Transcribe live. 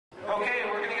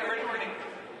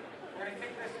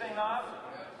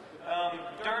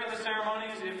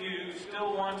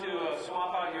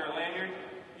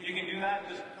you can do that,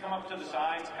 just come up to the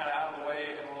sides, kind of out of the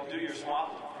way, and we'll do your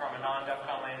swap from a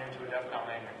non-DEFCON lanyard to a DEFCON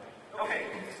lanyard. Okay,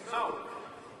 so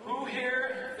who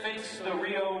here thinks the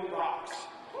Rio rocks?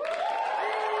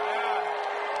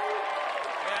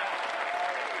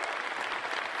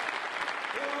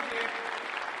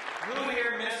 Who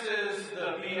here misses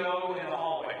the BO in the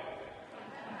hallway?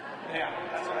 Yeah,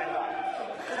 that's what I thought.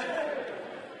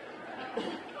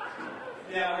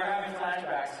 Yeah, we're having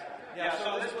flashbacks. Yeah,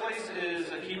 so this place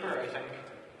is a keeper, I think.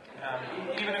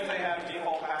 Even if they have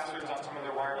default passwords on some of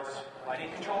their wireless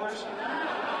lighting controllers,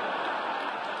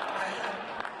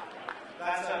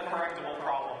 that's a correctable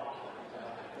problem.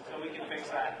 So we can fix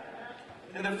that.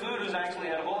 And the food was actually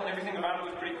edible, and everything about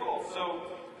it was pretty cool.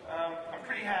 So I'm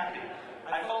pretty happy.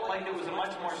 I felt like it was a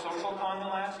much more social con than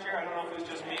last year. I don't know if it was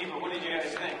just me, but what did you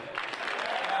guys think?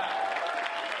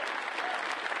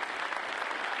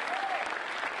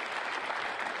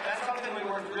 That's something we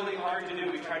worked really hard to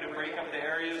do. We tried to break up the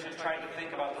areas and tried to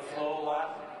think about the flow a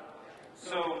lot.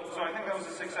 So I think that was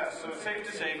a success. So it's safe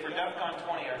to say for DEFCON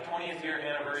 20, our 20th year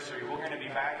anniversary, we're going to be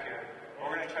back here.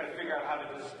 We're going to try to figure out how to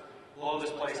just blow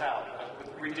this place out with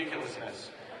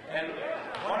ridiculousn's. And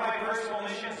one of my personal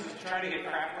missions is to try to get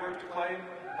Kraftwerk to play.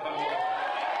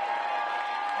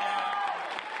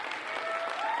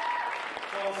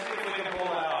 So we'll see if we can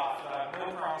pull that off. No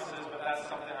promises, but that's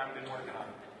something I've been working on.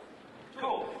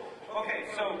 Cool. Okay,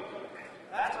 so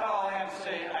that's about all I have to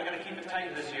say. I got to keep it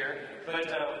tight this year, but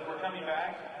we're coming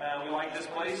back. We like this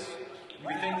place.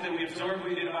 We think that we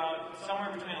did about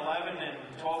somewhere between 11 and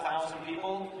 12,000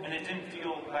 people, and it didn't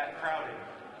feel that crowded.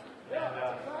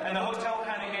 And the hotel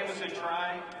kind of gave us a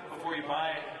try before you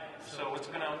buy it. So what's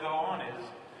going to go on is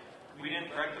we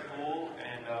didn't wreck the pool,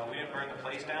 and we didn't burn the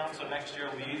place down. So next year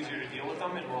it'll be easier to deal with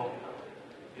them, and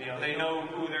they know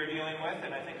who they're dealing with,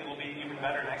 and I think it'll be even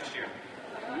better next year.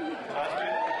 So that's good.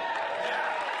 Yeah.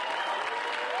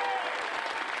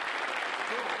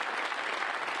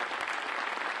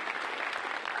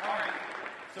 All right.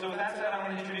 So with that said, I'm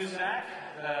going to introduce Zach,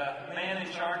 the man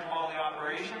in charge of all the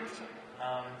operations.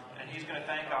 And he's going to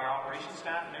thank our operations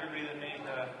staff and everybody that made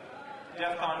the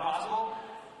DEFCON possible.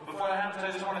 But before that happens,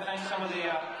 I just want to thank some of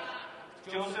the,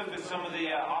 Joseph and some of the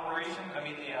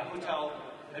the hotel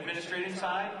administrative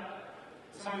side.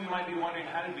 Some of you might be wondering,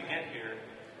 how did we get here?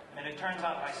 And it turns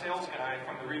out my sales guy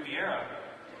from the Riviera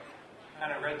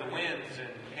kind of read the winds and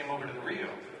came over to the Rio.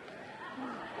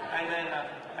 And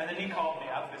then he called me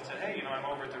up and said, hey, I'm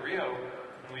over at the Rio,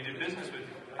 and I did business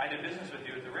with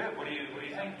you at the Rib. What do you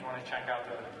think? Do you want to check out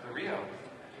the Rio?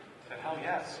 I said, hell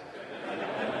yes.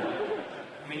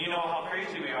 I mean, you know how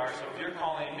crazy we are, so if you're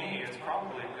calling me, it's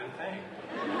probably a good thing.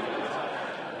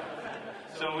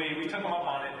 So we took them up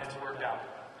on it, and it's worked out.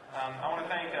 I want to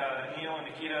thank Neil and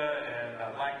Nikita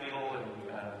and Black Beetle and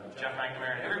Jeff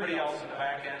McNamara and everybody else in the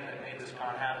back end that made this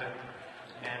con happen.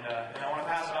 And I want to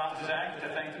pass it off to Zach to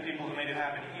thank the people who made it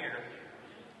happen here.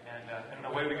 And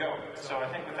away we go. So I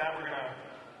think with that, we're going to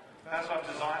pass it off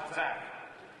to Zach.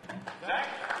 Zach?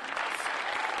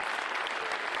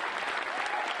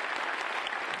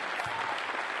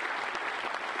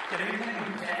 Good evening,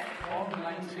 DEFCON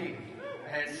 19.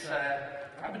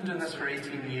 I've been doing this for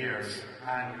 18 years,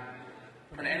 and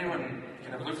when anyone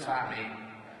kind of looks at me and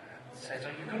says,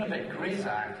 are you going to make grey,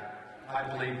 Zach? I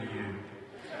believe you.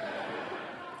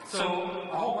 So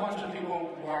a whole bunch of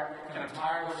people work kind of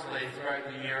tirelessly throughout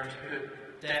the year to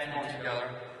put DEFCON together.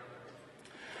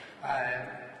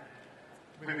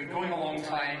 We've been going a long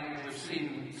time. We've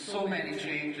seen so many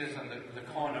changes and the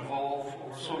con evolve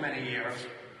over so many years.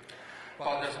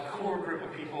 But there's a core group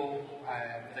of people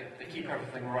that keep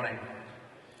everything running.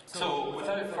 So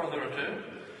without further ado,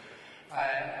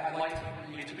 I'd like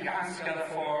you to put your hands together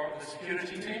for the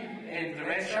security team in the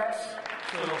red shirts.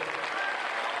 So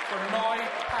for Noy,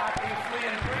 Pappy, Flea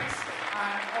and Priest,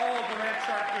 and all of the red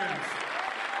shirt goons.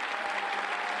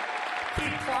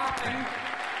 Keep clapping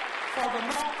for the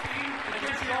knock team that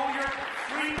gives you all your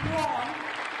free prawn,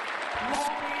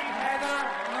 Lockie, Heather,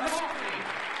 and the knock team.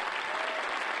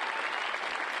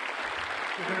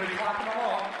 We're going to be clapping a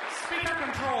lot. Speaker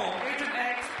control, Agent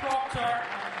X, Proctor,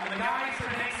 and the guys who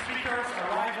make speakers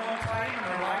arrive on time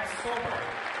and arrive sober.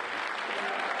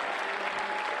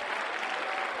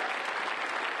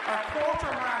 Our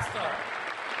quartermaster,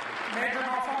 Major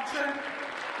Malfunction,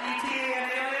 ETA and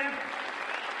Alien,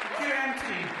 QM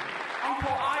team,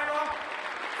 Uncle Ira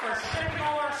for shipping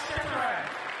all our shit around.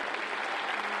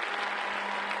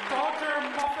 Dodger,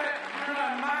 Muppet, Luna,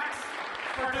 and Max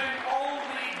for doing all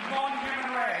the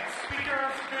non-human regs.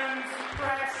 Speakers, goons,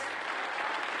 press.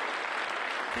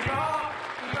 Keep it up,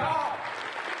 keep it up.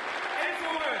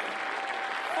 Info booth,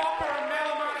 Fopper,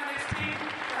 Melman and his team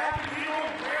for helping you know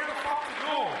where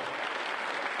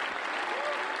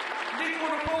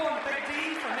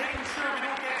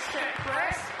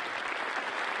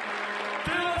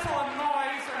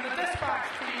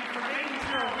for making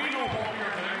sure we know what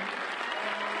we're doing.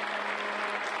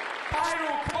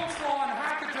 Pyro, Coleslaw, and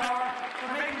Hackajar for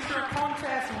making sure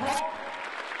contests rock.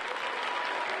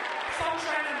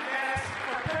 Sunshine and Venice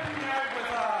for picking me out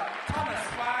with a ton of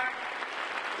swag.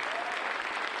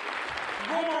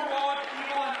 Romer Rod,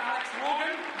 Elon, and Alex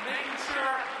Rogan, making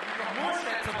sure we've got more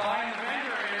shit to buy in the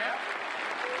vendor area.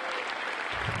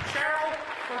 Cheryl,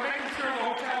 for making sure the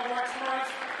hotel works for us.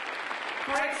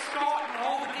 Greg Scott and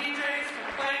all the DJs for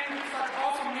playing such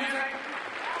awesome music.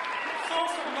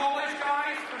 Source of Knowledge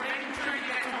guys for making sure you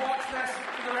get to watch this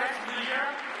for the rest of the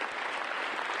year.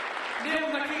 Neil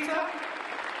Nikita,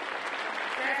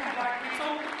 Jeff and Black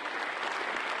Beetle.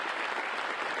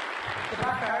 The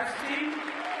back house team.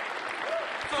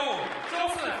 So,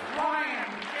 Joseph, Ryan,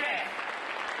 Jeff,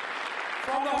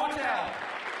 from the hotel.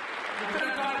 We could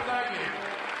have done it without you.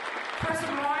 Chris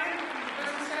and Ryan from the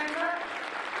business center.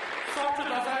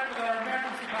 Sorted us out with our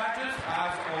emergency badges,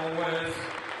 as always.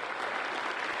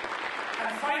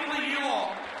 And finally, you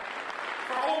all,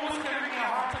 for almost giving me a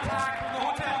heart attack when the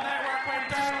hotel network went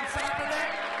down on Saturday.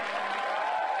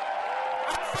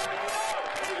 And some of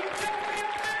you simply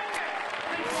attended it.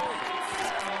 These hospital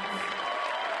systems.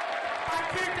 Thank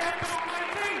you, DEFCON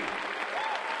 19.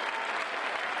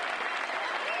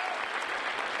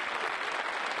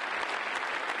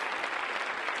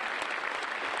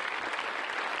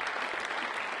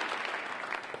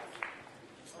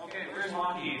 Okay, where's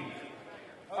Lockheed?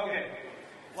 Okay,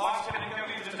 Lock's going to give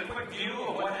you just a quick view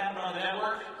of what happened on the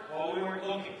network while we weren't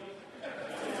looking.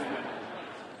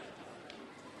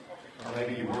 Or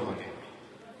maybe you were looking.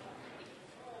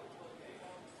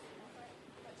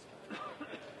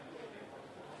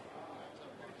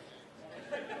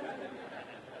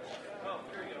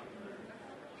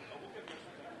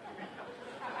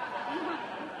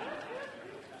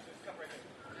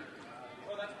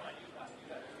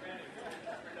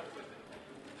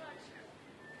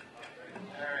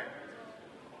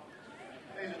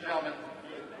 Ladies and gentlemen,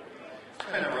 it's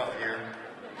been a rough year.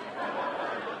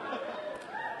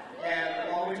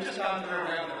 And while we've just gone through a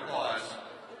round of applause,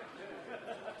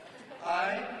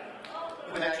 I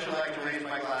would actually like to raise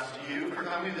my glass to you for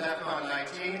coming to DEFCON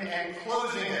 19 and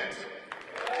closing it.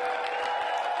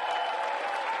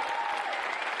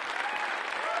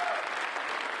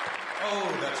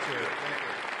 Oh, that's good. Thank you.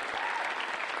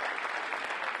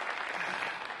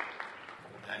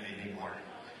 I may need more.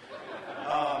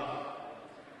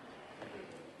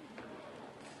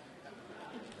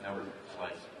 Now we're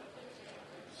slides.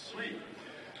 Sweet.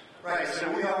 Right,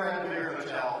 so we are at a bigger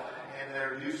hotel, and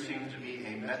there do seem to be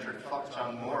a metric fuck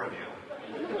ton more of you.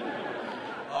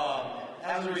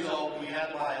 As a result, we had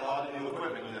to buy a lot of new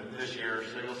equipment this year,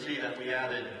 so you'll see that we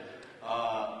added a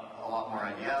lot more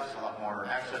IDFs, a lot more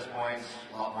access points,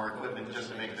 a lot more equipment just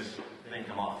to make this thing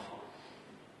come off.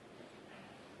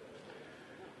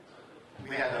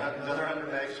 We had another 100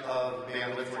 megs of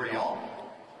bandwidth for y'all.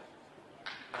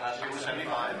 Last year was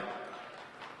 75.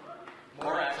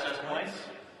 More access points.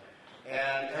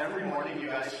 And every morning you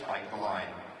guys spike the line.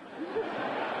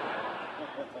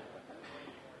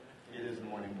 It is the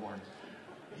morning born.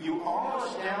 You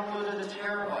almost downloaded a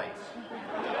terabyte.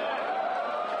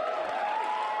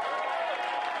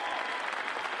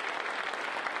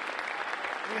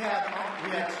 We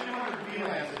had 200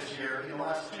 VLANs this year. In the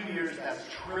last 2 years, that's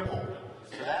tripled.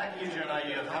 So that gives you an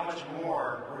idea of how much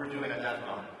more we're doing at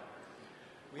DEFCON.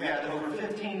 We had over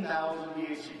 15,000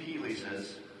 DHCP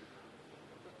leases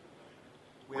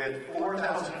with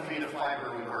 4,000 feet of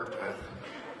fiber we worked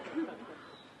with.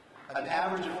 An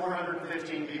average of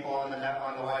 415 people on the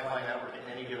Wi-Fi network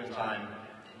at any given time.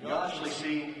 You'll actually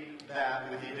see that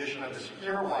with the addition of the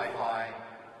secure Wi-Fi,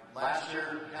 last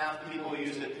year, half the people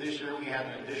used it. This year, we had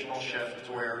an additional shift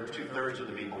to where 2/3 of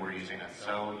the people were using it.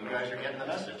 So you guys are getting the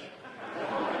message.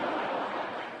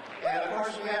 And of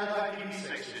course, we added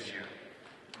IPv6 this year.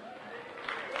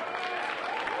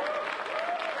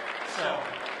 So,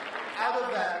 out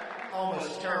of that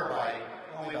almost terabyte,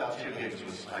 only about 2 gigs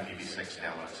was IPv6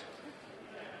 downloads.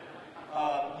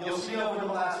 You'll see over the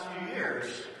last few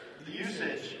years, the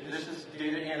usage, this is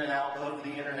data in and out of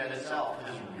the internet itself,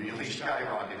 has really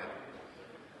skyrocketed.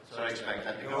 So I expect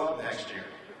that to go up next year.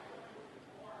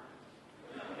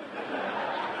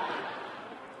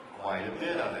 Quite a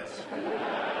bit of it.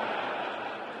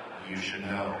 You should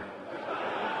know.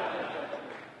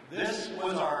 This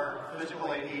was our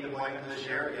physical AD deployment this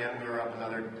year. Again, we were up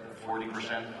another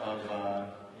 40%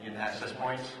 in access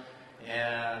points.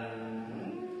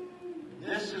 And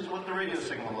this is what the radio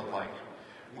signal looked like.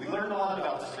 We learned a lot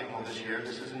about the signal this year.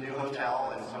 This is a new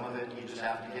hotel, and some of it you just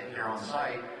have to get here on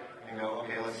site and go,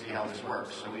 okay, let's see how this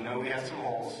works. So we know we had some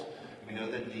holes. We We know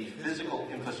that the physical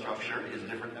infrastructure is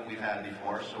different than we've had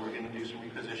before, so we're going to do some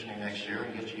repositioning next year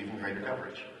and get you even greater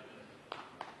coverage.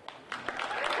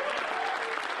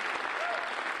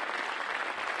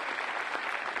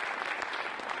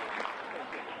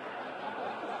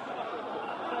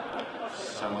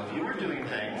 Some of you are doing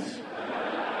things.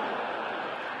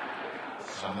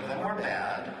 Some of them are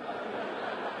bad.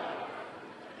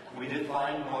 We did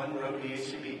find one rogue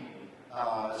DHCP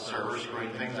server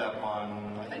screwing things up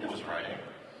on, I think it was Friday.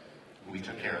 We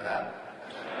took care of that.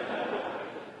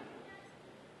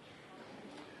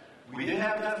 We did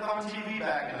have DEFCON TV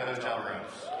back in the hotel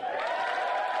rooms.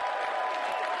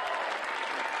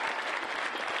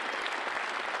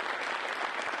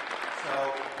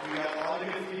 So we got a lot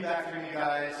of good feedback from you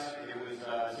guys. It was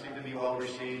seemed to be well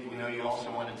received. We know you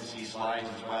also wanted to see slides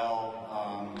as well.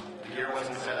 The gear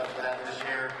wasn't set up for that this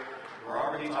year. We're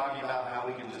already talking about how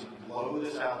we can just blow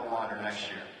this out of the water next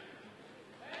year.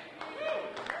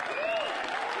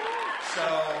 So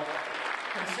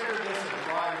consider this a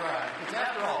dry run, because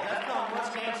after all, DEFCON was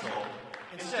canceled.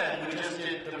 Instead, we just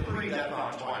did the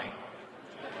pre-DEFCON 20.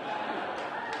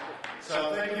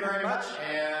 So thank you very much,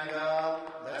 and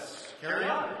let's carry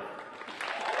on.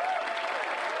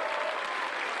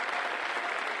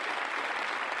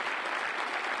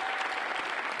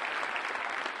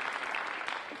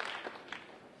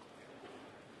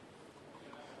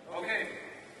 Okay,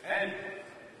 Ed.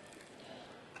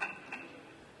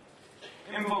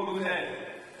 Info booth Ed.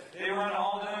 They run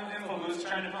all the info booths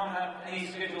trying to pump out any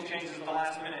schedule changes at the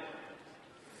last minute.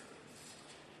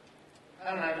 I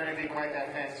don't have anything quite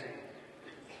that fancy.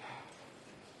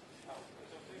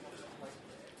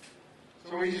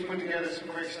 So we just put together some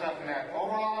great stuff in that.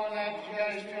 Overall on that, do you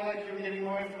guys feel like you're getting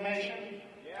more information?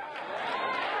 Yeah.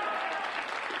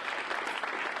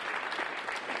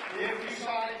 If you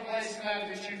saw any place in that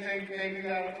you think maybe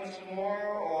you ought to put some more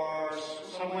or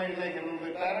some way to make it a little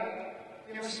bit better,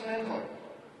 give us some input.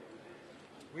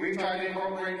 We've tried to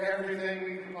incorporate everything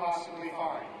we could possibly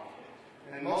find.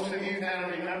 And most of you now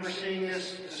remember seeing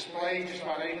this display just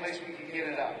about any place we could get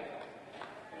it up.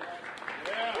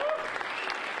 Yeah.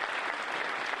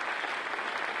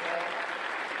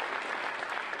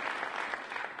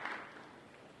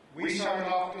 We started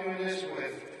off doing this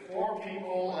with 4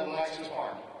 people at Alexis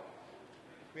Park.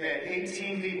 We had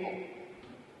 18 people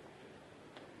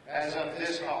as of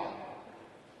this call.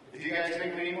 If you guys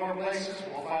think we need more places,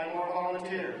 we'll find more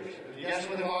volunteers. Guess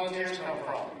where the volunteers come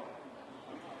from?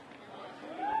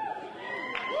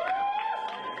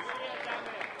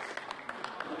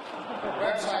 The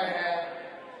website had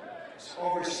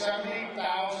over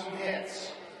 70,000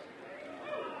 hits.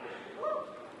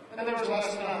 And there was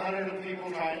less than 100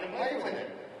 people trying to play with it.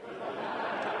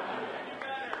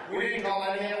 We didn't call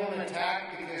any of them an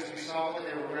attack because we saw what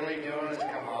they were really doing is,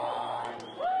 come on.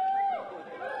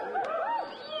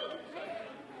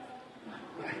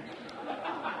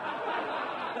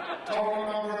 Total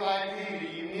number of IP, the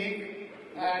unique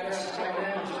addresses coming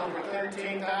in was over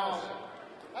 13,000.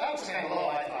 That was kind of low,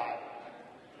 I thought.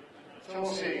 So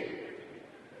we'll see. Is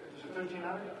it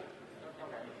 1,300?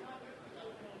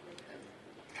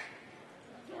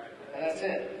 And that's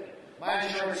it.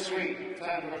 Mine's short and sweet.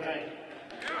 Time to go drink.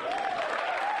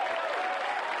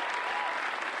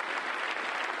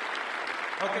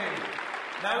 Okay,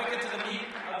 now we get to the meat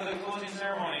of the closing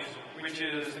ceremonies, which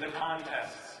is the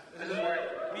contests. This is where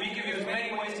we give you as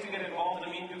many ways to get involved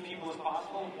and meet new people as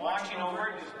possible. Watching over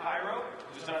it is Pyro,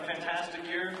 who's done a fantastic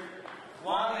year.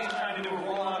 While he's trying to do a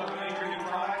rollout of a major new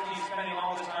product, he's spending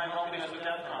all this time helping us with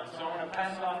DEFCON. So I'm going to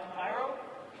pass it off to Pyro,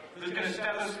 who's going to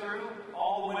step us through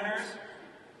all the winners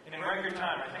in record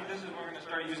time. I think this is where we're going to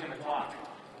start using the clock.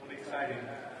 It'll be exciting.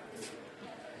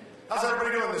 How's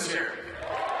everybody doing this year?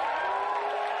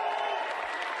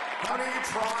 How many of you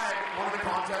tried one of the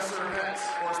contests or events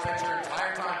or spent your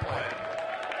entire time playing?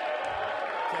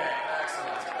 Okay,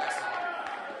 excellent,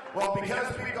 excellent. Well,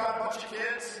 because we've got a bunch of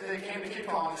kids that came to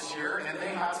KidCon this year and they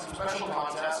had some special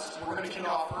contests, we're going to kick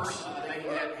off first so that they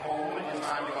can get home in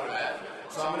time to go to bed.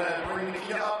 So I'm going to bring the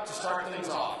kid up to start things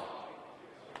off.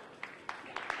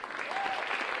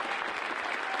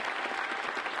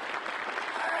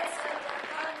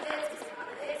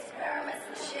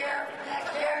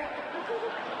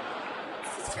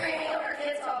 Screaming over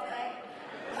kids all day.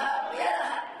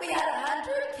 We had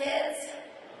 100 kids,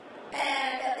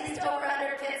 and at least over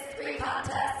 100 kids, 3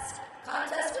 contests.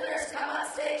 Contest winners come on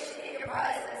stage to get your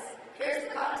prizes. Here's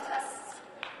the contests.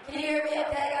 Can you hear me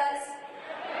okay, guys?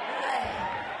 Okay.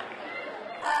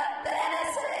 The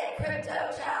NSA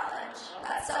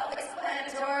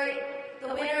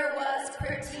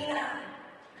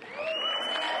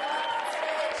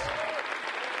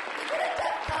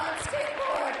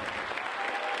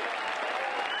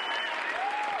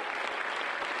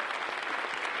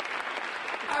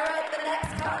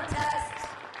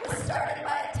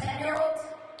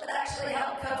actually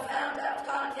helped co-found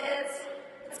DEFCON Kids.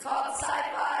 It's called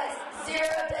Sci-Fi's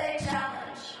 0-Day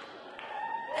Challenge.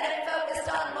 And it focused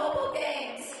on mobile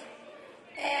games.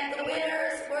 And the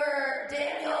winners were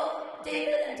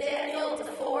David and Daniel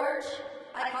DeForge.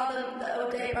 I call them the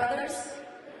O'Day brothers.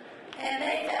 And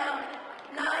they found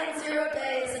 9 0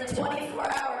 days in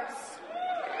 24 hours.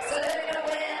 So they're going to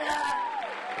win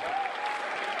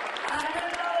 $100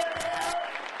 bill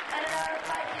and another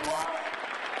Pikey wallet.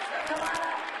 So come on up.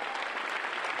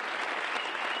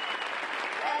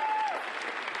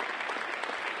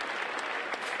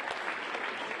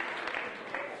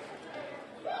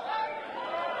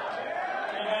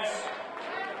 Hey guys.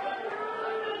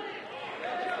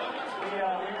 We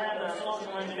ran the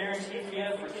social engineering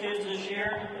CTF for kids this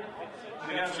year.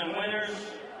 We got some winners.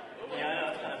 Yeah, I know,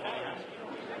 that's kind of funny, huh?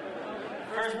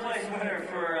 First place winner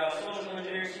for social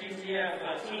engineering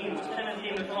CTF team was Timothy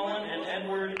McCullen and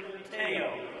Edward Teo.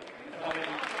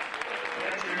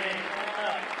 That's your name. Come on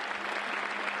up.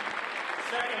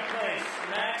 Second place,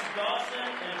 Max Dawson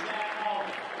and Jack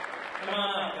Holland. Come on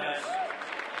up, guys.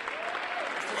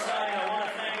 Society, I want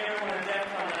to thank everyone at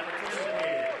DEFCON that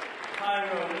participated.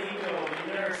 Pyro, Nico,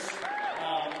 the nurse,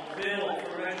 Bill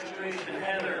for registration,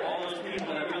 Heather, all those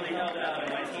people that really helped out in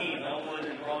my team, Elwood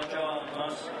and Rawjaw and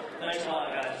us. Thanks a lot,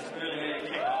 guys. It really made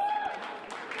it kick off.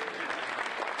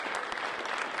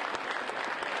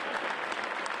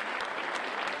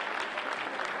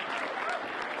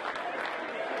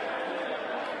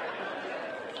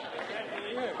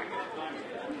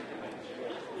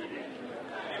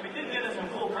 And we did get us some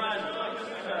cool prizes. Look, this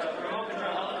is a remote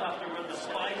control helicopter with the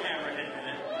spy camera hidden in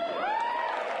it.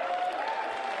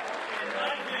 And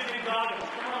night vision goggles.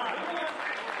 Come on.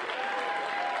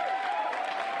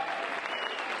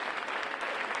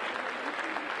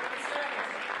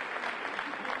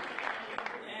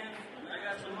 And I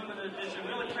got some limited edition.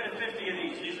 We only printed 50 of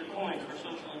these. These are coins for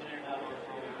socialengineering.org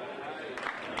program.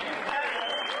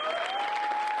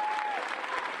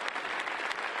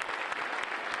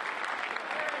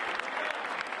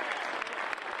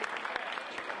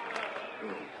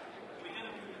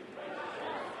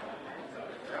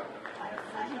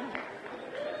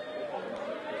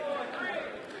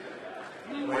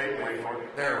 Wait for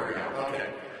it. There we go. Okay.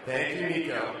 Thank you,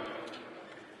 Nico.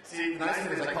 See, the nice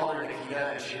thing is I called her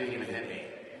Nikita and she didn't even hit me.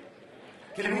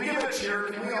 Can we give a cheer?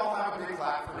 Can we all have a big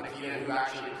clap for Nikita, who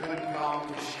actually couldn't come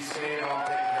because she stayed on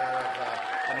taking care of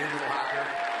a new little hacker?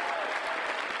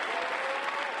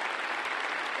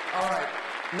 All right.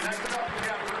 Next up, we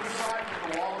have Riverside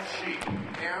with the wall of sheep.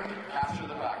 And after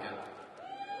the bucket.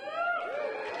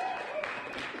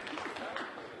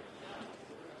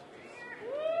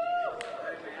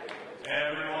 Hey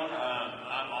everyone,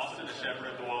 I'm Austin, the shepherd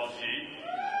at the Wall of Sheep.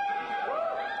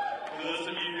 For those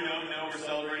of you who don't know, we're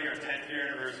celebrating our 10th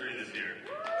year anniversary this year.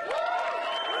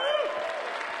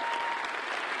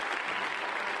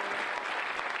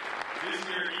 This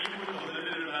year, even with a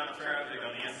limited amount of traffic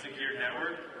on the Insecure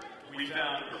network, we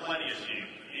found plenty of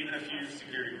sheep, even a few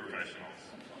security professionals.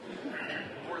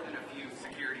 More than a few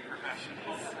security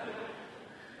professionals.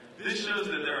 This shows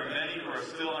that there are many who are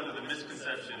still under the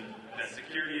misconception that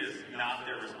security is not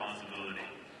their responsibility.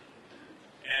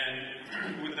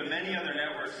 And with the many other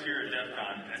networks here at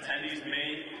DEFCON, attendees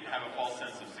may have a false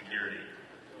sense of security.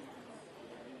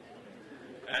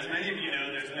 As many of you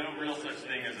know, there's no real such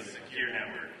thing as a secure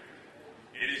network.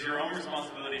 It is your own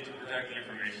responsibility to protect the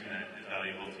information that is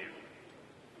valuable to you.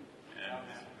 And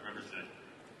whoever said.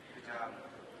 Good job.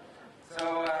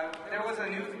 So there was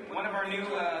one of our new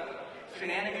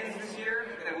shenanigans this year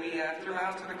that we threw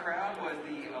out to the crowd was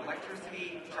the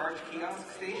electricity charge kiosk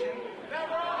station.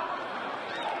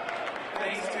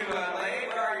 Thanks to Lay,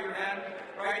 where are you, man?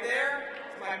 Right there.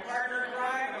 It's my partner in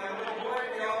crime and my little boy.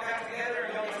 We all got together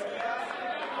and built this kiosk.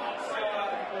 So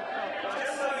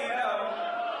just so you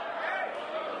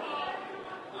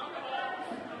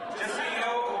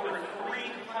know, over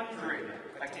 300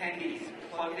 attendees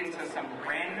plugged into some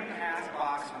random ass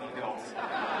box we built.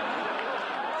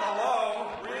 Hello?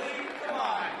 Really? Come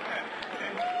on.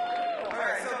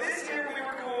 Alright, so this year we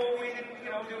were cool. We didn't,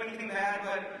 do anything bad,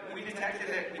 but we detected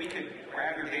that we could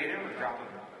grab your data or drop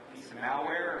a piece of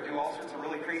malware or do all sorts of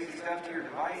really crazy stuff to your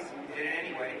device, and we did it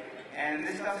anyway. And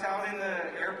this stuff's out in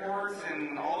the airports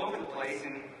and all over the place,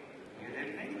 and you did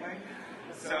it anyway.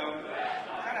 So,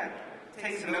 kind of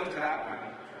take some note to that one.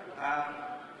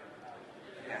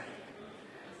 Yeah.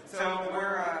 So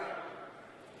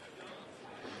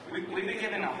we've been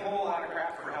given a whole lot of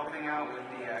crap for helping out with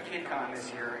the KidCon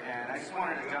this year, and I just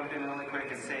wanted to jump in really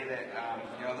quick and say that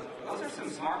those are some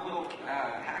smart little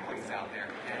hacklings out there,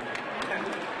 and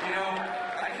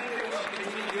I think that we should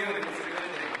continue doing it. It's a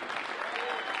good thing.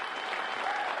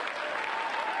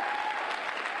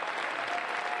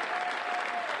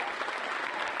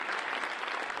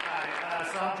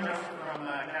 I'm Joseph from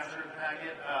Capture the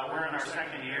Packet. We're in our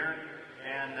second year,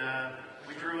 and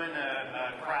we drew in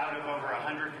a crowd of over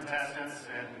 100 contestants.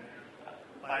 And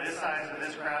by this size of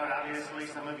this crowd, obviously,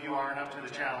 some of you aren't up to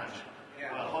the challenge.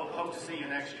 Yeah. Well, hope to see you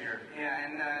next year. Yeah,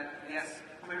 and yes,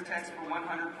 clear text for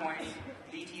 100 points.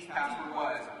 DT's password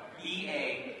was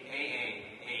BAAAAH.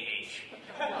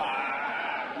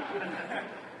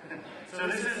 So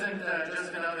this isn't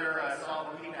just another solve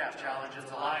a PCAP challenge.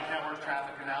 It's a live network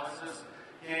traffic analysis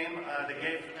game that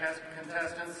gave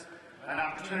contestants an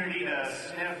opportunity to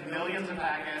sniff millions of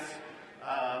packets,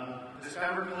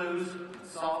 discover clues,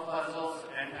 solve puzzles,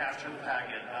 and capture the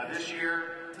packet. This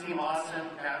year, Team Awesome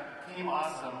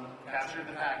captured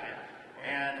the packet.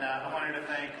 And I wanted to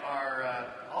thank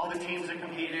all the teams that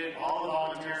competed, all the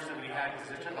volunteers that we had,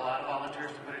 because it took a lot of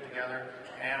volunteers to put it together,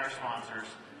 and our sponsors.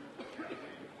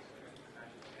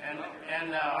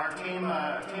 And our team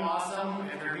Awesome,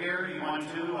 if you're here, you won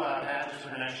 2 badges for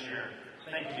the next year.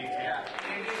 Thank you, DT. Yeah.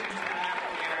 In addition to that,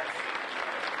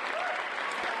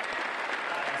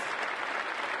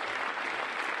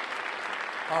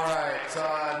 All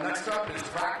right, next up is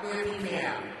Crack Me If You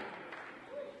Can.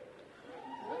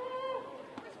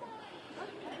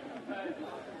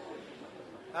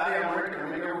 Hi, I'm Rick.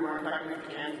 I'm here. We're on Crack Me If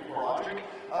You Can for Logic.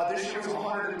 This year was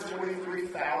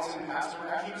 123,000 password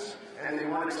hashes, and they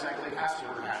weren't exactly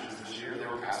password hashes this year. They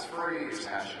were passphrase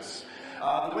hashes.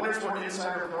 The winners were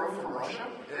Insider Pro from Russia.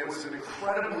 It was an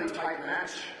incredibly tight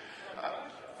match.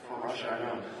 From Russia, I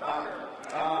know.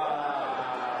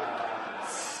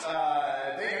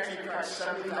 They actually cracked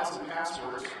 70,000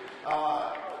 passwords.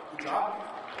 Good job.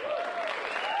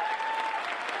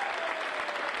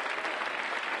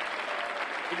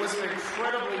 It was an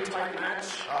incredibly tight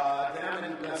match. Them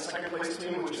and the second place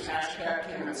team, which is Hashtag,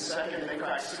 came in second. They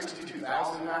cracked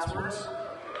 62,000 passwords.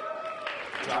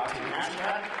 Good job, Team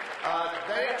Hashtag.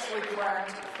 They actually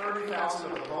cracked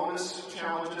 30,000 of the bonus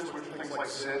challenges, which are things like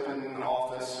zip and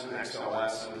Office and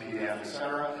XLS and PDF,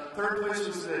 etc. Third place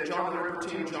was the John the Ripper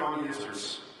team, John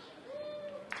Users.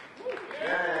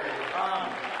 Yay.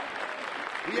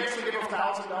 We actually gave them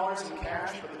 $1,000 in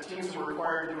cash, but the teams were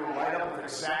required to do a write-up of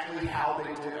exactly how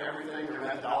they did everything, their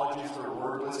methodologies, their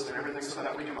word list, and everything, so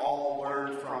that we can all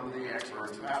learn from the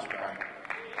experts in Password.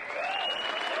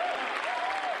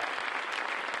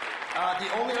 The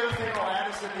only other thing I'll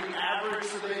add is that the average,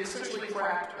 so they essentially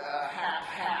cracked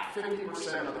half,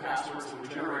 50% of the passwords that were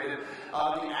generated.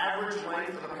 The average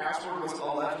length of the password was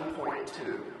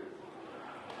 11.2.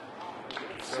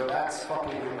 So that's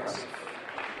fucking impressive.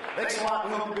 Thanks a lot.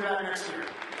 We hope to do that next year.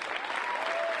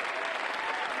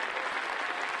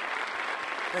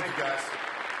 Thank you, guys.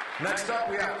 Next up,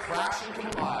 we have Crash and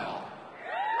Compile.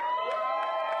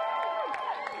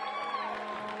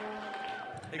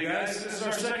 Hey guys, this is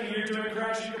our second year doing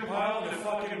Crash and Compile, and it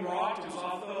fucking rocked. It was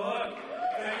off the hook.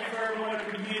 Thank you for everyone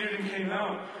who competed and came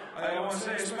out. I want to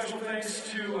say a special thanks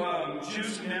to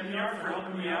Juice and NPR for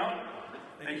helping me out.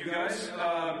 Thank you guys.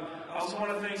 I also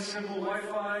want to thank Simple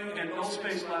Wi-Fi and No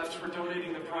Space Labs for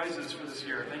donating the prizes for this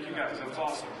year. Thank you guys. That was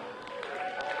awesome.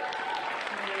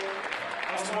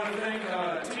 I also want to thank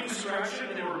Team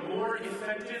Distraction. They were more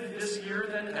effective this year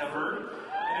than ever.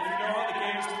 And if you know how the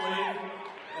game's played,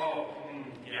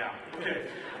 yeah, okay.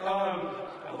 I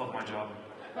love my job.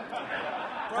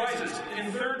 Prizes.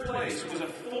 In third place was a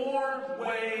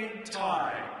 4-way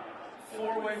tie.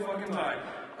 4-way fucking tie.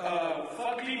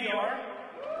 Fuck PBR.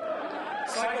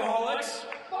 Psychoholics.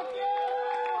 Fuck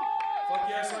yeah! Fuck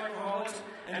yeah, Psychoholics.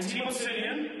 And Team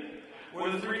Obsidian were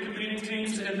the 3 competing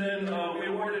teams, and then we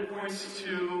awarded points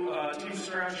to Team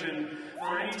Distraction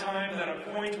for any time that a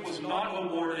point was not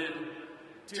awarded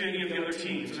to any of the other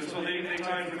teams. And so they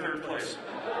tied for third place.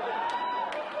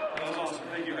 That was awesome.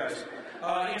 Thank you guys.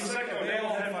 In second, they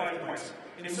all had 5 points.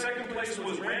 In second place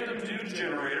was Random Dude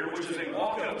Generator, which is a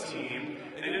walk-up team.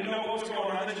 They didn't know what was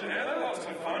going on. They said, hey, that was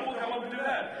some fun. We'll come up and do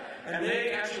that. And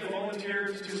they actually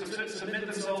volunteered to submit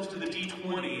themselves to the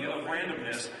D20 of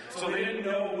randomness, so they didn't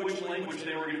know which language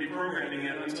they were going to be programming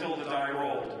in until the die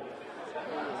rolled.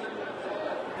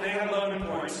 They had 11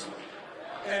 points.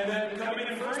 And then coming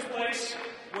in first place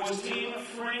was Team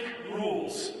Frank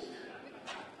Rules.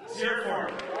 Zero for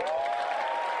him.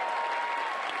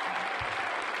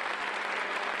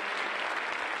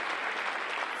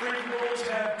 Frank Rules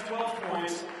had 12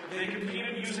 points. They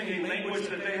competed using a language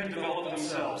that they had developed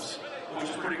themselves, which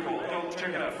is pretty cool. Go check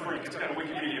it out, Frank. It's got a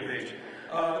Wikipedia page.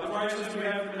 The prizes we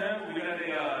have for them, we got a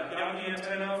Yagi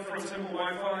antenna from Simple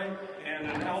Wi-Fi, and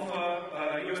an Alpha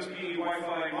USB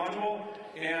Wi-Fi module,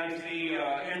 and the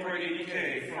Android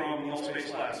ADK from No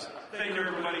Space Labs. Thank you,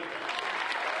 everybody.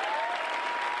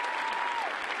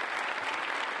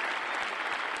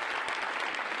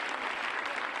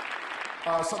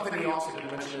 Something he also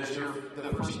didn't mention is the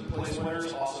first place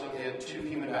winners also get 2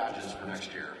 human badges for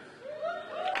next year.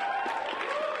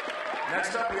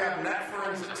 Next up, we have Net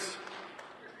Forensics.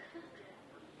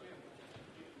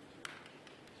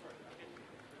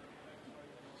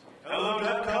 Hello,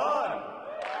 DEFCON!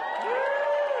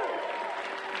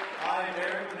 I'm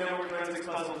Eric from the Network Forensics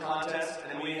Puzzle Contest,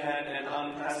 and we had an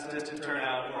unprecedented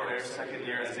turnout for our second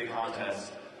year as a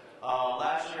contest.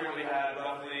 Last year we had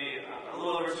roughly a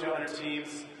little over 200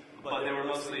 teams, but they were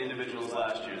mostly individuals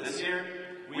last year. This year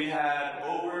we had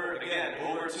over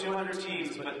 200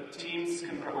 teams, but teams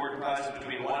were comprised of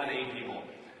between 1 and 8 people.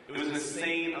 It was an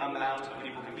insane amount of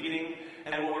people competing,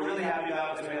 and what we're really happy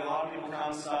about is we had a lot of people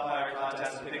come stop by our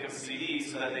contest and pick up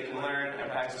CDs so that they can learn and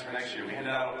practice for next year. We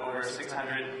handed out over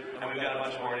 600, and we've got a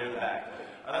bunch more in the back.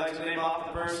 I'd like to name off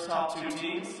the first top 2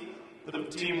 teams. The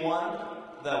team 1,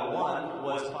 the 1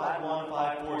 was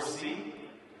 5154C,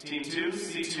 team 2,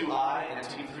 C2I, and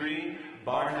team 3,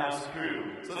 Barnhouse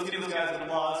Crew. So let's give those guys an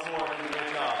applause for doing a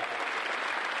great job.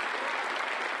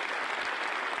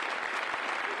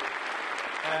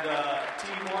 And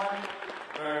team 1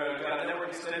 got a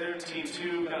network extender. Team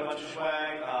 2 got a bunch of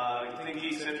swag. Thingy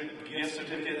gift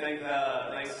certificate.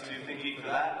 Thanks to Thingy for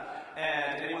that.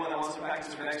 And anyone that wants to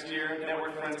practice for next year,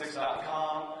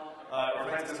 networkforensics.com or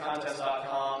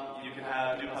forensicscontest.com. You can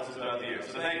do puzzles throughout the year.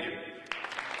 So thank you.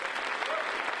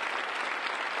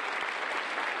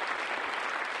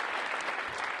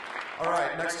 All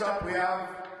right, next up we have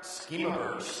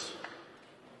Skimmers.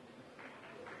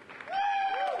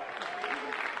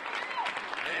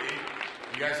 Hey,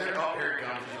 you guys there? Oh, here it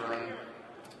comes. He's running.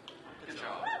 Good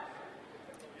job.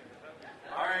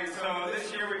 Alright, so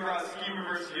this year we brought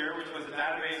Skimmers here, which was a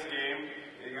database game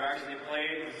that you actually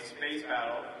played. It was a space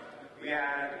battle. We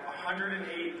had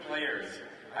 108 players.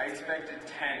 I expected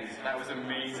 10, so that was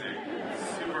amazing.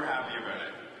 Super happy about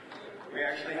it. We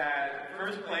actually had,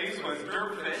 first place was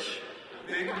Dirtfish.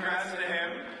 Big congrats to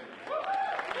him. He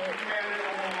commanded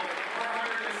a whole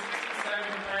 467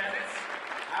 planets.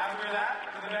 After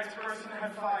that, the next person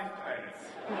had 5 planets.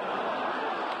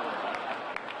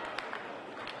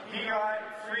 He got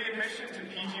free admission to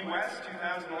PG West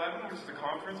 2011, which is the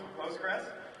conference for Postgres.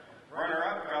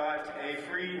 Runner-up got a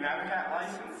free Navicat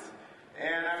license.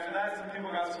 And after that, some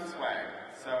people got some swag.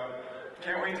 So,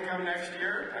 can't wait to come next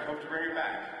year. I hope to bring it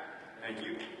back. Thank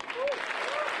you.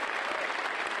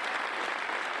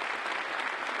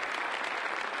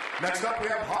 Next up, we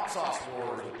have Hot Sauce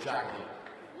Wars with Jacqueline.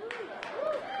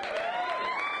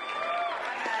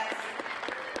 Hi guys,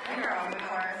 I'm Girl, of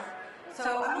course.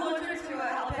 So I'm allergic to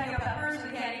jalapeno peppers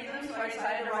and can't eat them, so I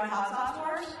decided to run Hot Sauce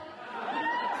Wars.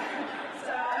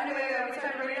 So anyway, we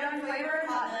started bringing down flavor and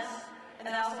hotness, and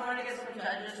then I also wanted to get some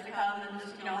judges to come and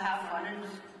just, have fun and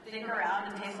just dig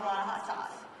around and taste a lot of hot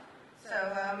sauce. So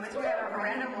we had a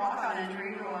random walk-on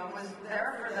entry who was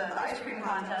there for the ice cream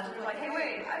contest. We were like, hey,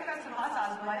 wait, I've got some hot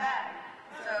sauce in my bag.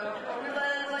 So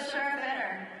let's share a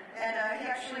dinner. And he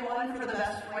actually won for the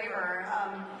best flavor.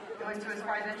 Going to his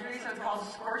prize entry, so it's called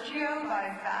Scorchio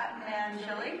by Fat Man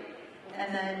Chili.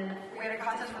 And then we had a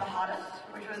contest for the hottest,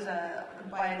 which was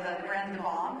by the brand The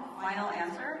Bomb, Final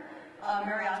Answer.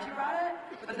 Mariachi brought it.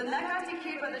 But then that got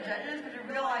DQ'd by the judges because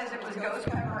we realized it was ghost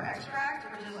pepper extract,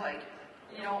 which is like,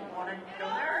 you don't want to go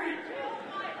there.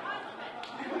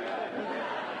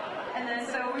 And then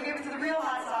so we gave it to the real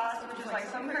hot sauce, which is like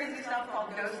some crazy stuff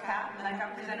called Ghost Pat, and that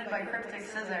got presented by Cryptic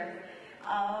Scissor.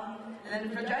 And then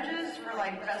for judges, for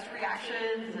like best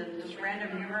reactions and just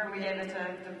random humor, we gave it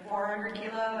to 400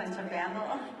 Kilo and to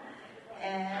Vandal.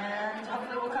 And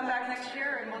hopefully we'll come back next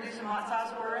year and we'll do some hot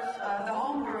sauce wars, the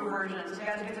homebrew version, so you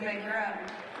guys get to make your own.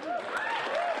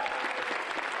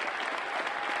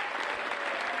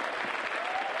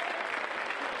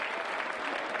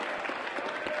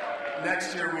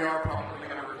 Next year, we are probably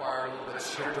going to require a little bit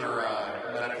stricter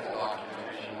medical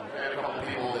documentation. We had a couple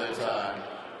people that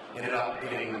ended up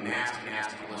getting nasty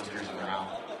blisters in their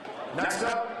mouth. Next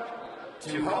up,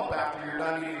 to help after you're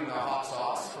done eating the hot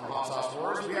sauce from Hot Sauce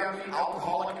Wars, we have the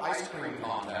alcoholic ice cream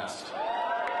contest.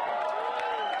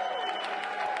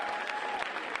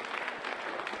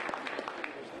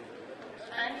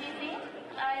 I'm Evie.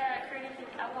 I created the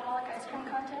alcoholic ice cream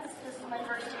contest. This is my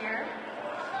first year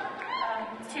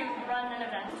to run an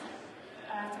event.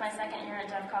 It's my second year at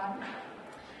DEFCON.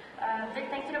 Big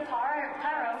thank you to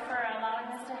Pyro for allowing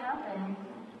this to happen.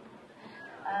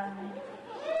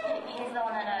 He's the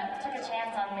one that took a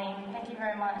chance on me. Thank you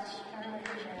very much. I really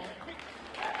appreciate it.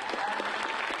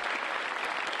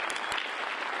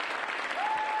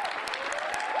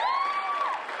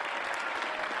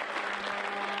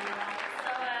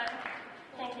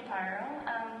 Thank you, Pyro.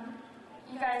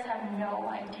 You guys have no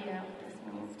idea what this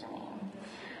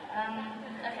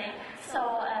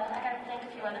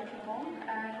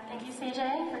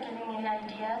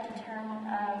idea to turn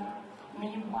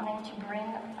me wanting to bring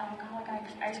alcoholic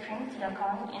ice cream to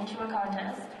DevCon into a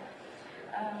contest.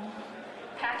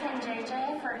 Packet and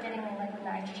JJ for getting me liquid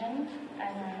nitrogen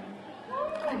and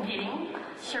competing.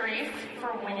 Sharif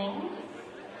for winning.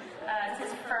 It's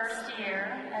his first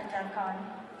year at DevCon.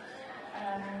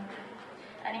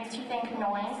 I need to thank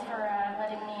Noise for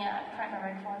letting me print my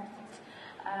red form.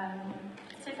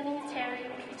 Tiffany, Terry,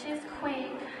 Peaches,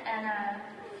 Queen, and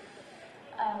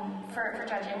for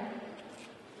judging.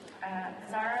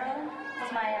 Zaro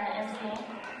was my MC.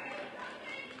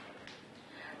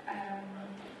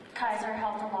 Kaiser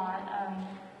helped a lot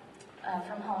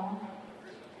from home.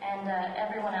 And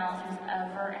everyone else who's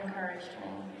ever encouraged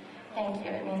me. Thank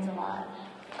you, it means a lot.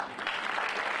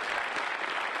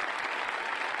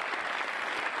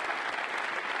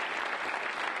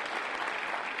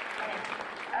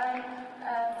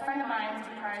 A friend of mine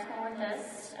surprised me with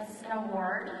this. It's an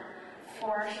award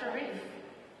for Sharif.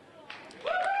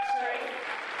 Sharif.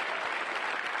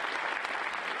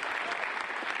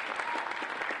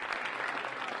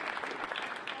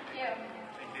 Thank you.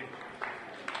 Thank you.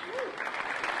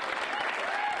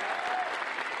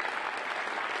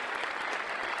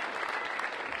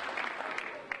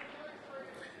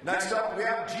 Next up, we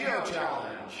have Geo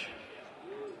Challenge.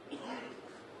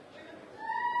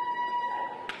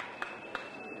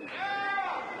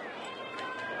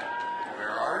 Where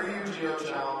are you, Geo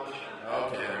Challenge?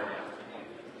 Okay, there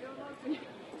we go.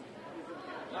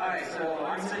 Hi, so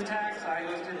I'm Syntax. I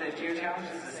hosted the Geo Challenge.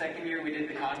 This is the second year we did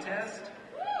the contest.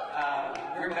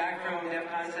 We're back from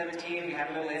DEFCON 17. We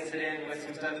had a little incident with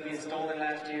some stuff being stolen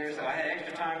last year, so I had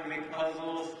extra time to make the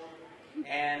puzzles.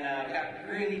 And we got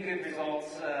really good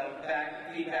results,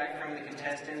 feedback from the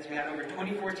contestants. We had over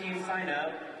 24 teams sign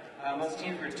up. Most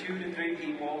teams were 2 to 3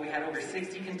 people. We had over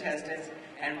 60 contestants,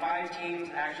 and 5 teams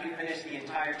actually finished the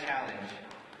entire challenge.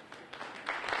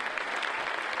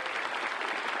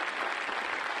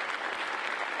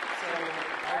 So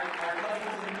our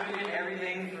puzzles included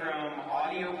everything from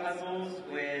audio puzzles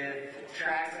with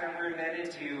tracks that were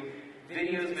embedded to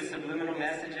videos with subliminal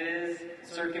messages,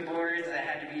 circuit boards that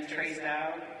had to be traced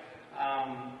out.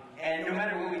 And no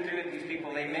matter what we threw at these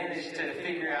people, they managed to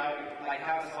figure out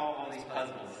how to solve all these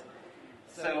puzzles.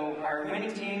 So our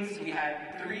winning teams, we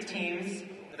had 3 teams.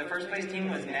 The first place team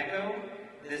was Neko.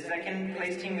 The second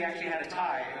place team, we actually had a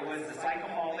tie. It was the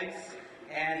Psychoholics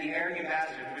and the Arrogant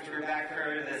Bastards, which were back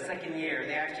for the second year.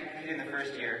 They actually competed in the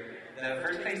first year. The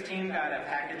first place team got a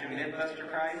package of Mythbuster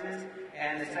prizes,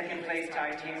 and the second place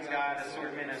tie teams got an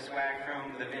assortment of swag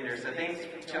from the vendors. So thanks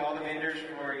to all the vendors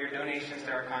for your donations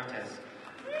to our contest.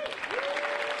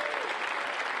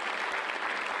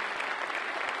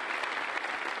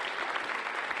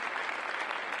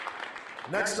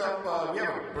 Next up, we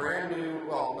have a brand new,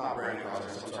 well, not brand new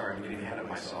contest, I'm sorry, I'm getting ahead of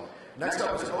myself. Next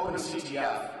up is Open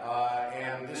CTF,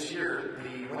 and this year,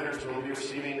 the winners will be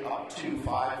receiving up to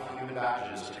 5 human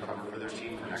badges to cover for their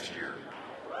team for next year.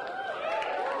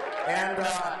 And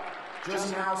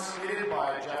just now stated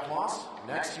by Jeff Moss,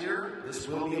 next year, this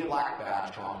will be a black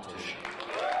badge competition.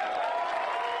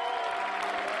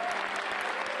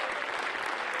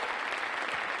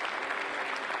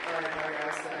 Hi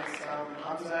guys, thanks.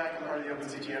 I'm Zach, I'm part of the Open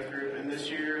CTF group, and this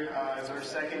year is our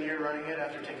second year running it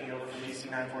after taking over from DC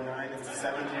 949. It's the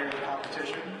 7th year of the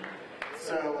competition.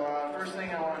 So first thing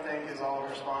I want to thank is all of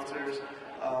our sponsors,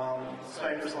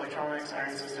 Cypress Electronics,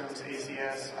 Iron Systems,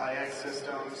 ACS, IX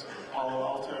Systems, Palo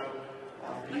Alto.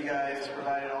 You guys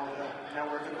provided all the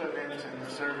network equipment and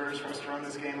the servers for us to run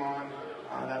this game on.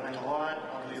 That meant a lot.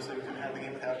 Obviously we couldn't have the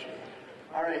game without you.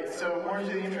 Alright, so more to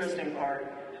the interesting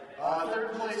part.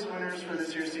 Third place winners for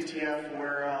this year's CTF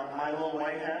were My Little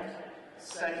White Hat.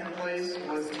 Second place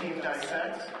was Team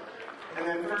Dissect. And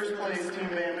then first place, Team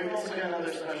Band. We've also got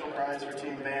another special prize for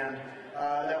Team Band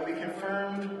that we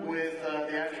confirmed with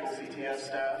the actual CTF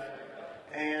staff.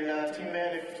 And Team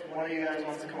Band, if one of you guys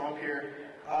wants to come up here.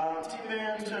 Team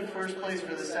Band took first place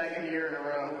for the 2nd year in a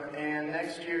row. And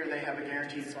next year they have a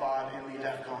guaranteed spot in the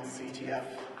DEFCON CTF.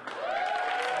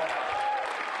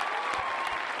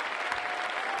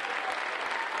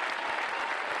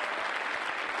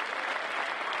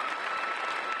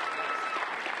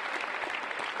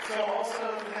 So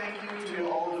also thank you to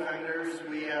all the vendors.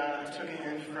 We took a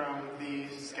hint from the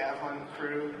scav hunt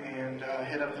crew and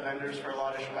hit up the vendors for a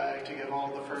lot of swag to give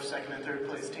all the first, second, and third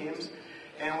place teams.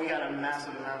 And we got a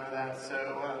massive amount of that.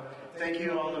 So thank you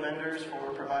to all the vendors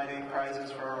for providing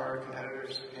prizes for our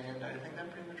competitors. And I think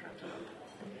that pretty much wraps it up.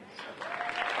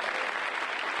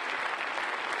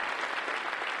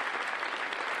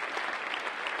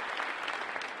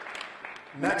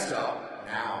 Next up,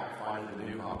 now, finally the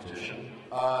new competition,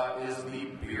 is the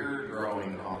Beard Grower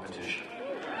competition.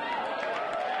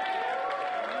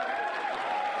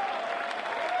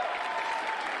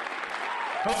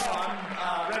 Hello,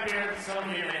 I'm Redbeard. Some of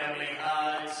you may know me.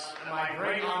 It's my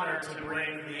great honor to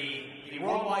bring the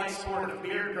worldwide sport of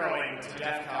beard growing to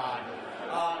DEF CON.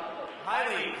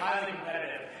 Highly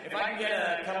competitive. If I can get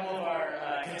a couple of our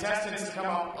contestants to come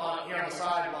up here on the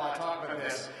side while I talk about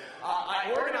this.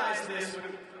 I organized this with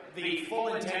the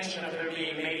full intention of there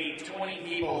being maybe 20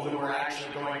 people who were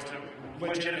actually going to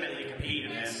legitimately compete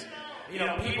in this. You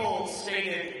know, people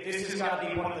stated this has got to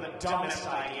be one of the dumbest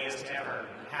ideas to ever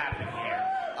happen here.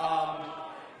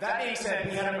 That being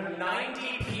said, we had over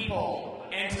 90 people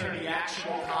enter the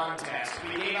actual contest.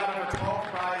 We gave out over 12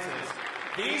 prizes.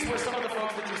 These were some of the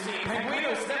folks that you see.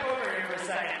 Penguino, step over here for a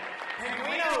second.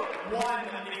 Penguino won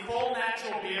the full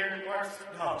natural beard,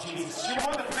 oh Jesus, she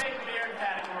won the fake beard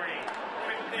category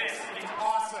with this. It's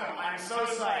awesome. I'm so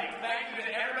psyched. Thank you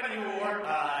to everybody who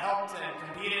helped and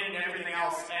competed and everything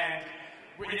else. And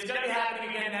it's going to be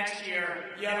happening again next year.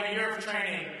 You have a year of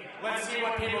training. Let's see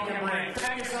what people can bring.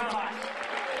 Thank you so much.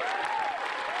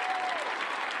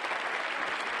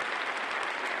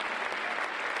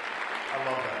 I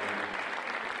love that, dude.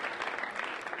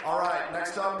 All right,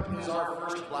 next up is our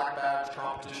first black badge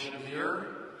competition of the year,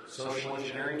 Social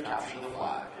Engineering Capture the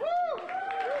Flag.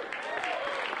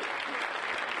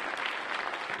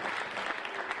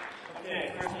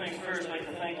 Okay, first things first, I'd like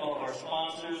to thank all of our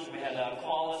sponsors. We had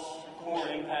Qualis, Core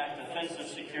Impact, Offensive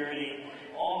Security,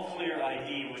 All Clear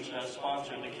ID, which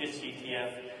sponsored the KISS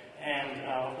CTF, and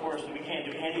of course, we can't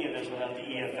do any of this without the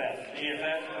EFF. The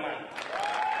EFF, come on.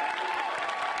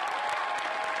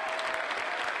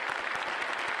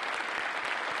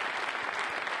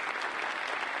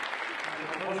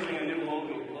 We're proposing a new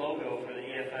logo for the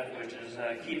EFF, which is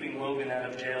keeping Logan out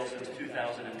of jail since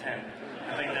 2010.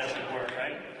 I think that should work,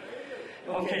 right?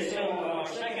 Okay, so our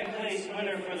second place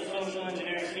winner for the Social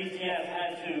Engineering CTF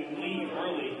had to leave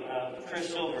early, Chris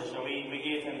Silver, so we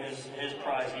gave him his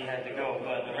prize. He had to go,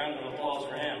 but a round of applause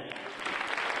for him.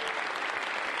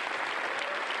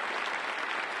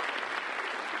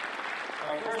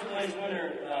 Our first place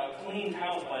winner cleaned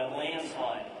house by a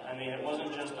landslide. I mean, it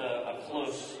wasn't just a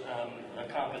close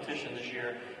competition this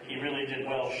year. He really did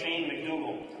well. Shane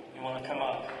McDougall, you want to come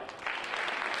up?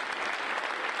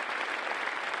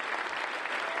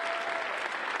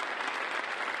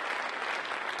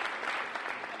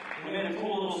 We made a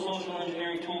cool little social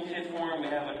engineering toolkit for him. We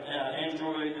have an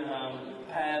Android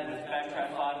pad with Backtrack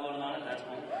 5 loaded on it. That's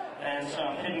cool. And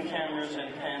some hidden cameras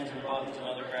and pens and buttons and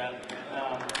other crap.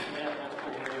 Yeah, that's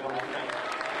cool. There we go.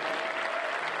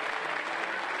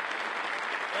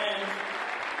 And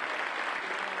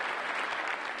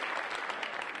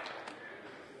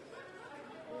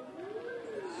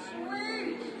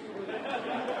sweet!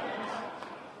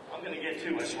 I'm going to get to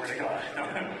it, I swear to God.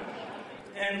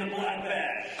 And the black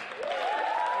badge.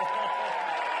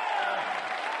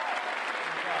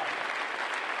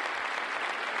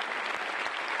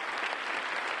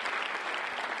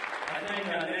 I think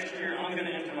next year I'm going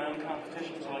to enter my own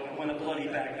competition so I can win a bloody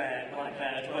black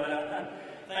badge. But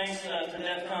thanks to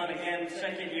DEF CON again,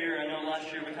 second year. I know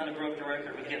last year we kind of broke the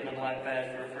record with getting the black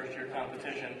badge for a first year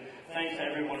competition. Thanks to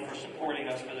everyone for supporting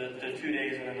us for the 2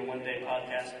 days and then the 1 day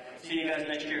podcast. See you guys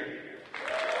next year.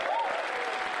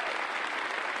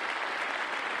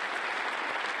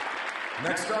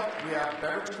 Next up, we have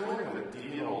beverage cooling with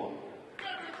Deviant.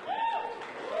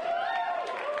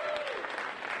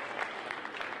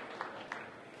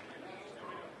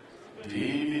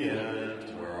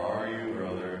 Deviant, where are you,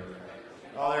 brother?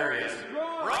 Oh, there he is.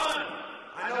 Run!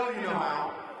 I know you know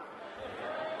how.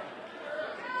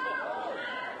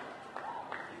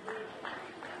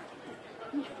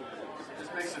 It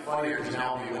just makes it funnier because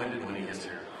now I'll be winded when he gets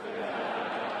here.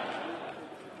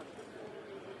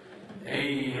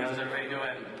 Hey, how's everybody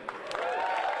doing?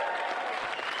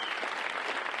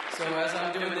 So as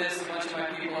I'm doing this, a bunch of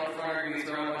my people up front are going to be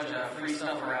throwing a bunch of free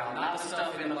stuff around. Not the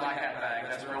stuff in the black hat bag,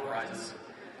 that's real prizes.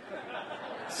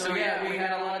 So yeah, we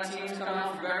had a lot of teams come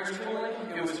out for beverage cooling.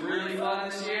 It was really fun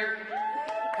this year.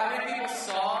 How many people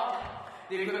saw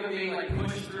the equipment being like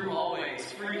pushed through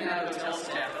hallways, freaking out hotel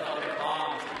staff, felt like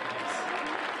bombs?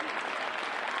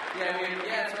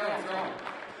 Yeah, throw them.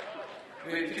 We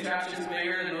had contraptions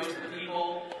bigger than most of the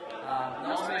people.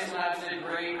 Null Space Labs did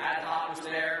great. Ad Hoc was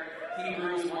there.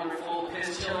 Hebrew was wonderful.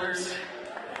 Piss chillers.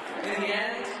 In the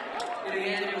end,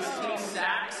 it was Team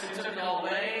Stacks who took it all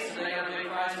away, so they got a big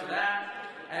prize for that.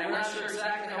 And we're not sure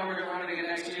exactly how we're going to run it again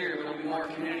next year, but it'll be more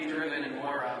community-driven and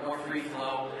more free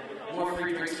flow, more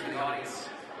free drinks for the audience.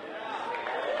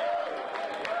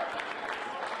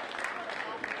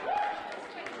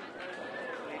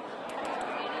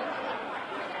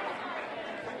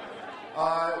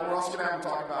 We're also going to have to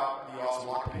talk about the awesome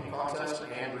lockpicking contest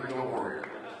and Gringo Warrior.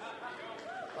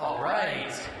 All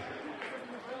right.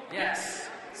 Yes.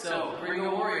 So,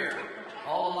 Gringo Warrior.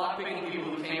 All the lockpicking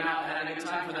people who came out had a good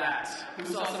time for that. Who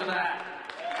saw some of that?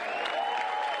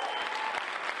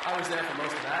 I was there for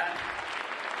most of that.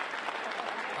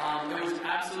 It was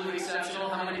absolutely exceptional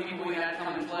how many people we had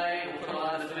come and play. We'll put a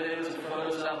lot of the videos and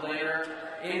photos up later.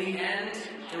 In the end,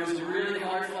 it was a really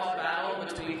hard-fought battle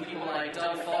between people like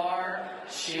Doug Farr,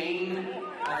 Shane,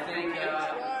 I think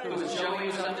who was Joey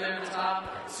was up there at the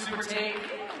top, Super Tape.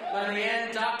 But in the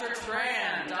end, Dr.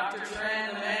 Tran, the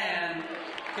man.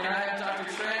 Can I have Dr.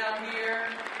 Tran up here?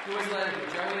 Who was led?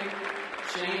 Joey,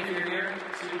 Shane, if you're here,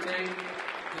 Super Tape.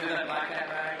 Do that black hat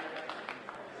bag.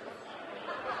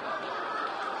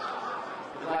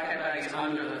 The black hat bag is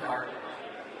under the cart.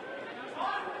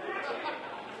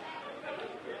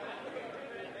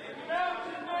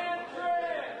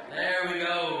 There we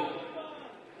go.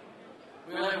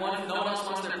 We only one. No one else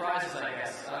wants their prizes, I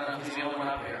guess. I don't know if he's the only one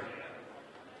up here.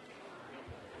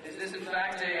 Is this in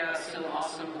fact still an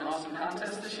awesome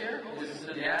contest this year?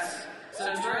 Yes.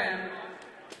 So Tran,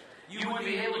 you would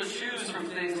be able to choose from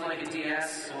things like a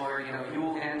DS or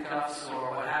Yule handcuffs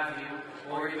or what have you,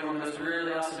 or even one of those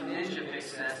really awesome ninja pick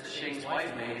sets that Shane's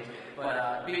wife made.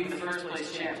 But being the first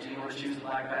place champ, do you want to choose the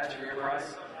black badge for your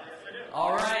prize?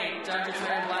 All right, Dr.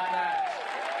 Tran, black badge.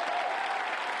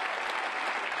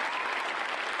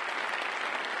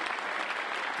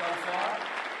 Doug Farr,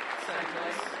 second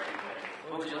place.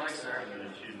 What would you like, sir? I'm going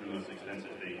to choose the most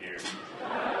expensive thing here.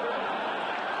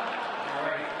 All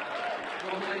right.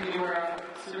 Brooklyn, you are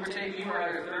Super Tape. You are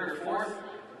either third or fourth.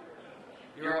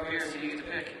 You're up here, so you get to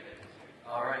pick.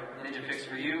 All right, ninja picks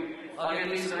for you. I'll get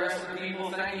these to the rest of the people.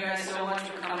 Thank you guys so much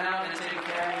for coming out and taking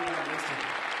care of me and listening.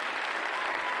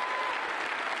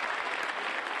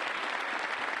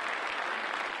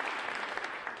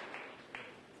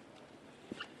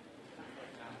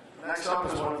 Next up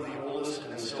is one of the oldest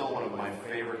and still one of my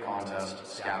favorite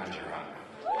contests, Scavenger Hunt.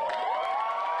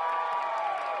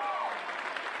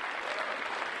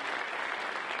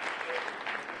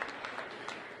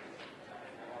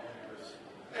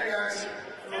 Hey guys,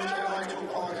 first I'd like to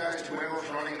apologize to whoever's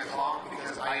running the clock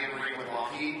because I agree with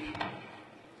Lockheed,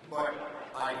 but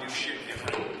I do shit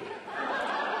different.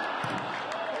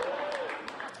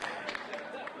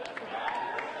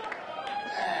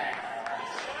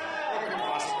 What could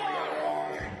possibly go wrong?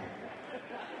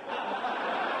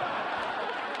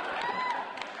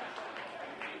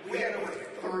 We had over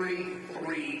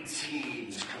 33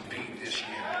 teams compete this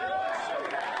year.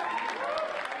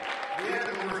 We had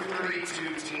over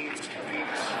 32 teams compete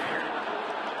this year.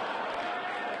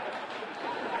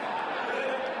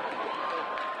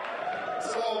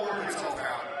 It's all working itself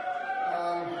out.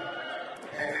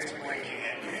 And it's blinking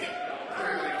at me.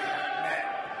 Clearly we haven't met.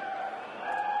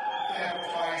 That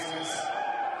prizes.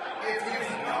 If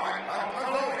you've not, I'm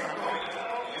going.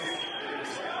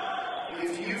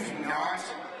 If you've not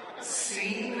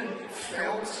seen,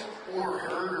 felt, or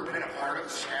heard, or been a part of the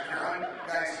scavenger hunt,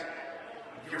 guys,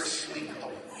 you're asleep at the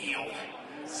wheel.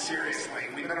 Seriously,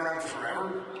 we've been around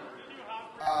forever.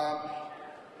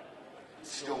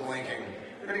 Still blinking.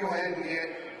 We're going to go ahead and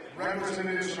get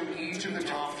representatives from each of the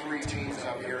top 3 teams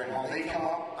up here, and while they come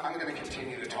up, I'm going to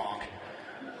continue to talk.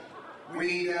 We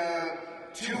need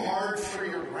Too Hard for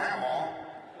Your Grandma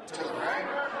to the right.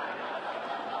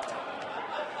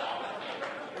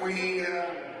 We need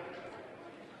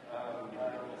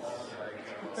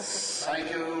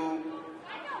Psycho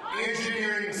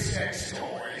Engineering Sex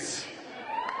Toys.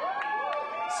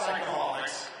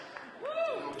 Psychoholics.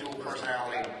 Little dual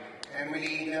personality. And we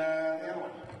need the other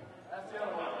one. That's the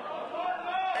other one.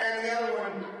 And the other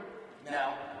one. Now,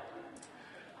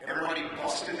 everybody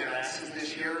busted their asses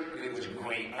this year. It was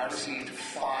great. I received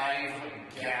 5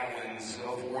 gallons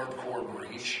of warp core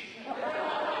breach.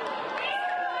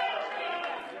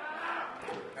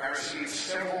 I received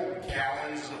several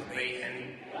gallons of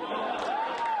bacon.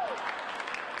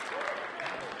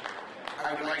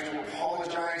 I would like to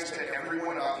apologize to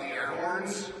everyone about the air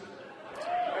horns,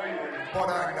 but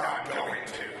I'm not going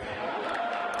to.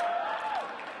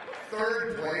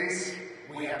 Third place,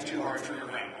 we have Too Hard for Your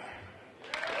Grandma.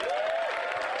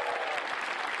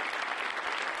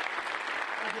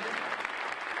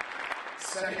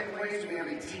 Second place, we have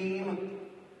a team.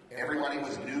 Everybody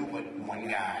was new but one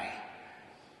guy.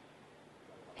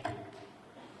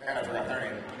 And I forgot their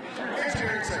name.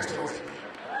 Engineering Sex Toys.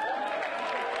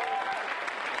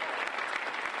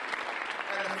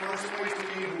 And the first place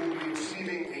team will be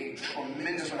receiving a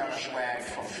tremendous amount of swag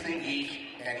from Think Geek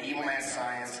and Evil Man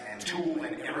Science and Tool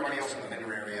and everybody else in the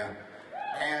vendor area.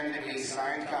 And a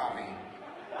signed copy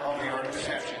of your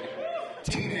reception.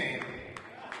 Team name,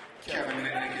 Kevin and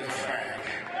Nikki the Fag.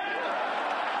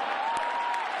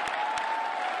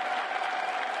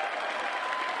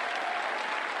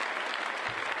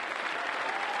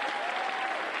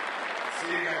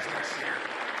 See you guys next year.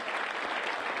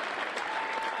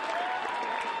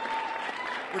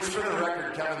 Which, for the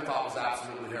record, Kevin thought was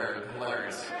absolutely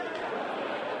hilarious.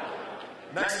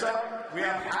 Next up, we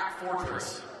have Hack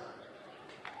Fortress.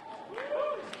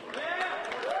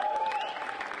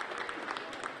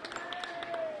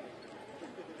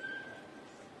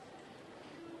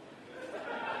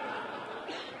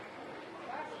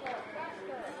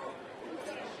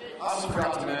 I also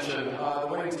forgot to mention, the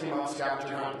winning team on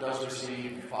Scavenger Hunt does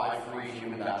receive 5 free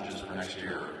human badges for next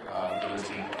year for this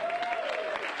team.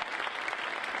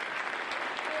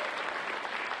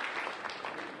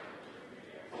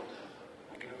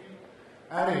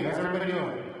 Howdy, how's everybody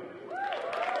doing?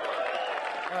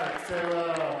 Alright, so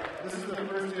this is the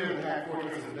first year that Hack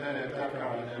Fortress has been at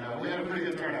DEFCON, and we had a pretty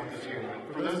good turnout this year.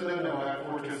 For those who don't know, Hack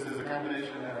Fortress is a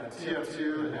combination of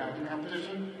TF2 and haptic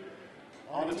competition.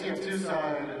 On the TF2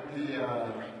 side, the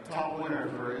top winner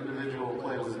for individual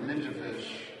play was Ninja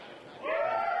Fish.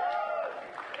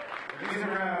 If he's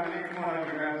around, you can come on over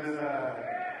and grab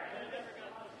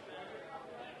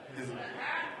his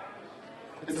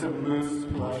it's a moose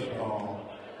plush doll.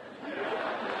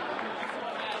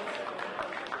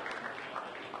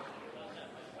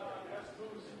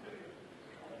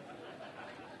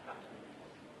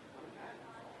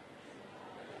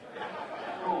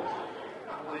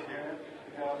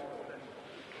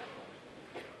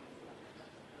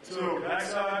 So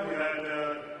backside, we had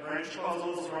range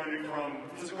puzzles ranging from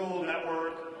physical,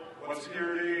 network, web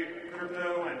security,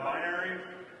 crypto, and binary.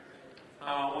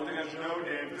 One thing I should note,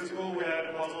 in physical, we had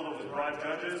a puzzle that was bribe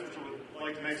judges, which would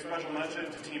like to make special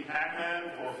mention to Team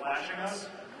Pac-Man for flashing us.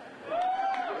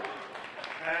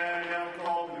 And now we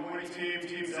call the winning team,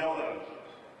 Team Zelda.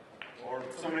 Or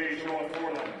somebody show up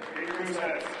for them. Get your moves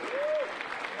heads.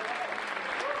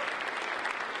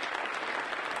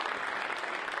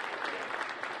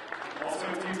 Also,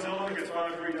 Team Zelda gets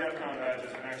 5 free DEFCON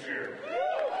badges for next year.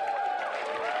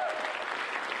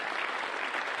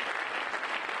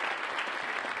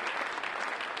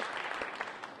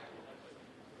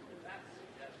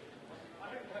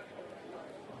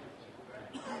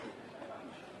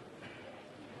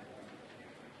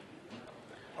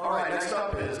 Alright, next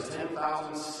up is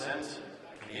 10,000 cent,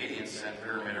 Canadian cent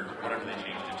pyramid, or whatever they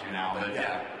changed it to now, but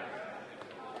yeah.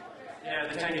 Yeah,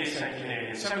 the 10K cent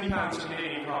Canadian. 70 pounds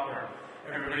Canadian proper.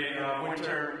 Everybody,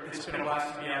 winter, it's been a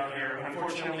blast to be out here.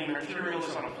 Unfortunately, material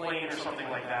is on a plane or something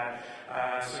like that,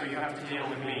 so you have to deal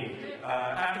with me.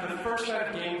 After the first set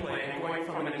of gameplay and going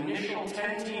from an initial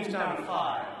 10 teams down to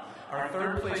 5, our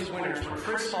third place winners were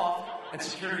Chris Hoff and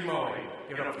Security Moe.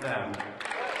 Give it up for them.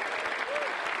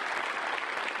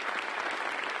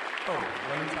 Oh,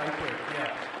 one time quick,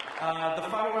 yeah. The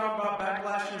final round brought back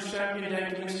last year's champion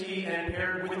Dan Kaminsky and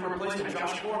paired with a replacement,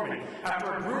 Josh Foreman.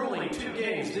 After a grueling 2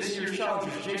 games, this year's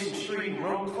challengers, Jason Street and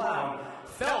Rogue Clown,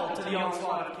 fell to the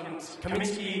onslaught of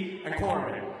Kaminsky and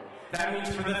Corman. That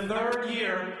means for the 3rd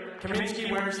year,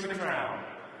 Kaminsky wears the crown.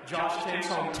 Josh takes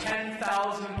home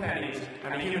 10,000 pennies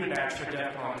and a human badge for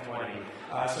DEFCON 20.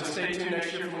 So stay tuned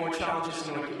next year for more challenges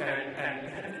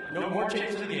and no more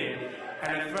changes to the game.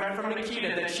 And a threat from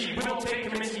Nikita that she will take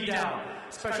Kaminsky down.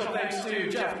 Special thanks to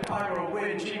Jeff, Pyro,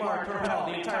 Win, G-Mark, Perhel,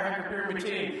 the entire Hacker Pyramid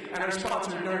team, and our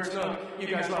sponsor, Nerds Nook. You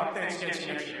guys rock. Thanks. See you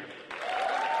next year.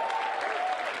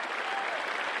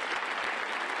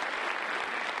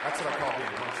 That's what I call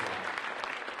being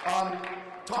punctual.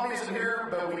 Tommy isn't here,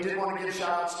 but we did want to give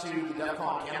shout-outs to the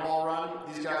DEFCON Cannonball Run.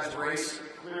 These guys race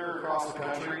clear across the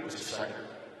country. Just a second.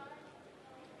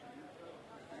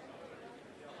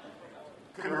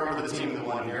 Couldn't remember the team that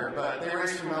won here, but they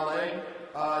raced from LA.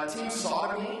 Team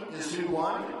Sodomy is who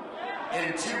won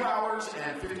in 2 hours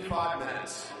and 55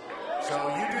 minutes. So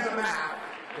you do the math,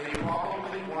 they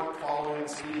probably weren't following the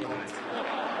speed limit.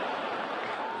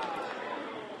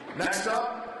 Next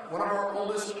up, one of our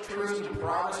oldest, truest, and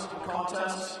proudest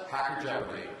contests, Hacker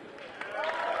Jeopardy.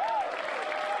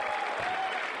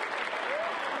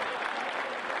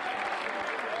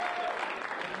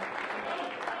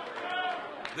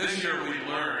 This year we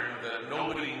learned that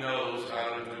nobody knows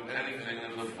how to do anything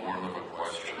in the form of a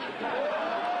question.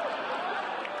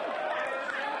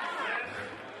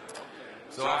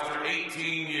 So after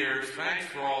 18 years, thanks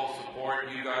for all the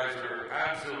support. You guys are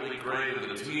absolutely great,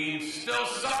 and the team still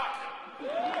suck. We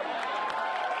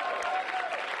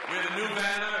have a new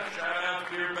Vanna, shout out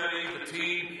to Beer Betty, the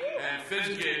team, and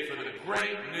Fizzgate for the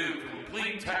great new,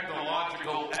 complete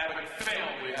technological epic fail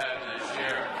we had this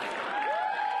year.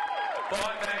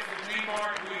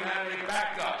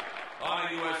 on a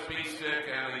USB stick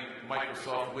and a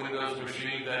Microsoft Windows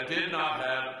machine that did not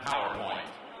have PowerPoint.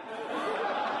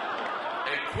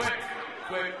 A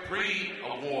quick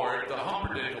pre-award, the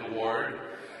Humperdinck Award,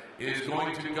 is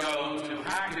going to go to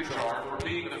Hackachar for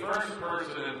being the first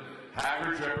person in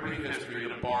Hacker Jeopardy history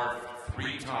to barf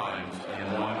 3 times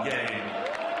in one game.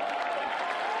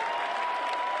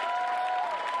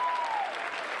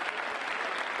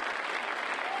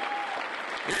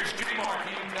 Here's Jimmy Mark,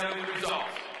 he can tell you the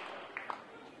results.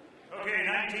 Okay,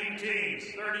 19 teams,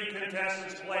 30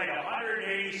 contestants played,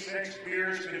 186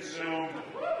 beers consumed,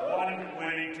 1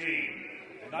 winning team.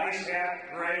 The Nice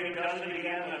Hat Gray does it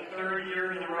again the 3rd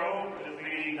year in a row,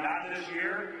 meaning not this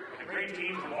year. The great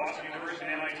team from Boston University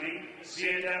and MIT,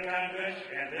 CATF Fish,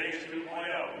 and Vegas 2.0,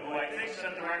 who I think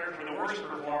set the record for the worst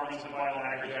performance in Vital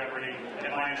Hacker Jeopardy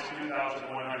at minus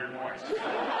 2,100 points.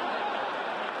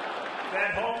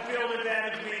 That home field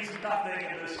advantage means nothing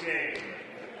in this game.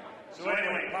 So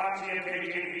anyway, Potsy and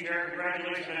KJP,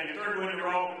 congratulations on your 3rd win in a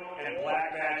row and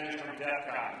black badges from DEF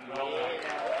CON. Well done.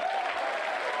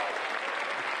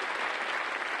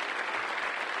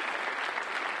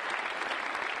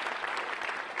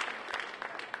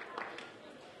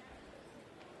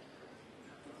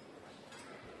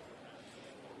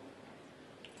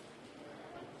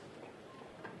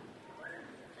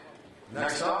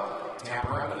 Next up,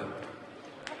 Tampa Evident.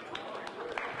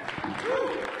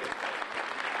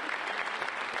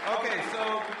 Okay, so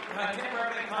Tampa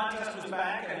Evident contest was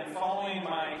back, and following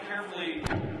my carefully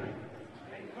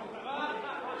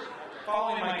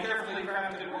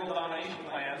crafted world domination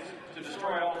plans to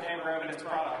destroy all Tampa Evident's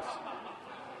products,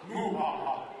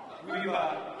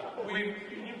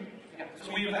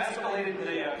 we've escalated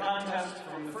the contest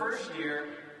from the 1st year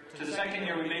to the 2nd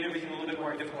year. We made everything a little bit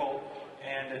more difficult.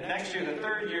 And next year, the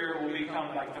 3rd year, will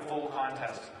become like the full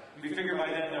contest. We figure by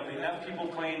then there'll be enough people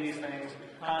playing these things,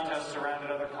 contests around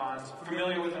at other cons,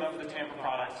 familiar with enough of the Tampa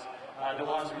products, that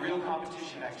we'll have some real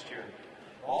competition next year.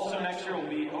 Also next year, we'll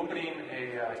be opening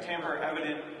a Tampa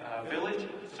Evident village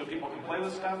so people can play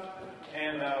with stuff,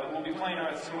 and we'll be playing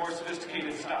around some more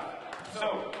sophisticated stuff.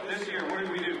 So this year, what did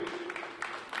we do?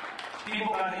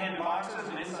 People got handed boxes,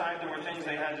 and inside them were things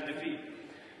they had to defeat.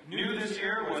 New this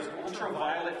year was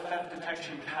ultraviolet theft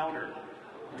detection powder,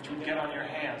 which you would get on your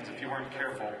hands if you weren't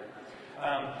careful.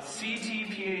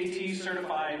 CTPAT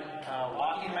certified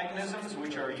locking mechanisms,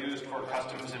 which are used for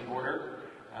customs and border,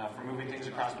 for moving things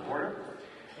across the border.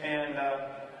 And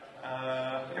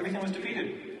everything was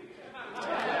defeated.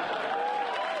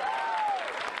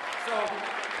 So,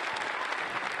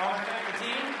 I want to thank the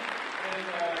team,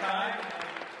 Kai,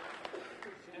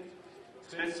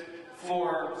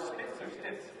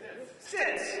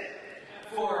 Stitz,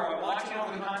 for watching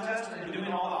over the contest and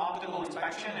doing all the optical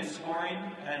inspection and scoring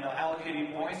and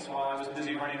allocating points while I was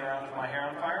busy running around with my hair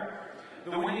on fire.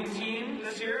 The winning team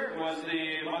this year was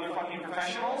the motherfucking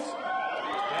professionals.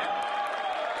 Yeah.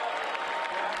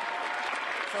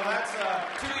 So that's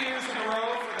 2 years in a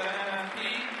row for the MFP.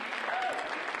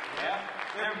 Yeah,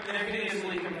 they're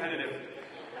hideously competitive.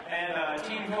 And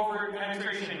Team Covert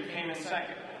Penetration came in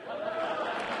 2nd.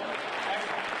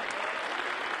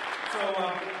 So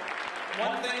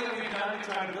one thing that we've done to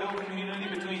try to build a community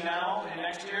between now and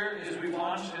next year is we've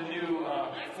launched a new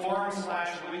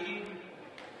forum/wiki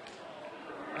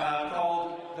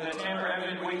called the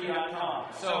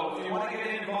TampaEvidentWiki.com. So if you want to get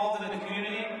involved in the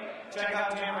community, check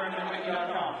out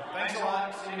TampaEvidentWiki.com. Thanks a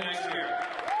lot. See you next year.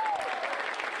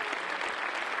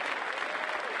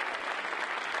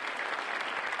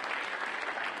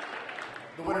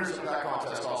 The winners of that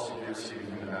contest also will be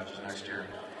receiving the badges next year.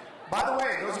 By the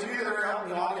way, those of you that are out in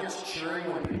the audience cheering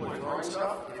when people are throwing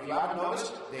stuff, if you haven't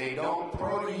noticed, they don't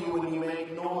throw to you when you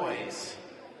make noise.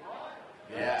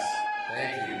 Yes,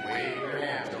 thank you. Wave your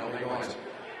hands, don't make noise.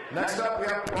 Next up, we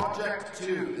have Project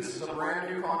 2. This is a brand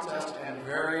new contest and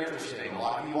very interesting. A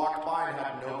lot of you walked by and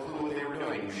had no clue what they were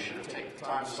doing. You should have taken the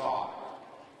time to stop.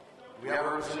 We have a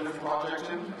representative from Project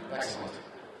 2? Excellent.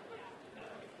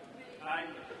 Hi.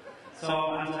 So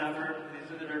I'm Zephyr. These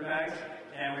are the Dirtbags.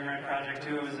 And we ran Project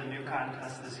 2. It was a new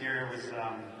contest this year. It was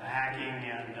hacking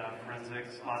and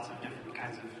forensics, lots of different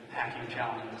kinds of hacking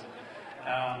challenges.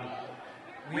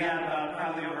 We had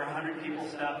probably over 100 people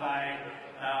stop by.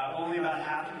 Only about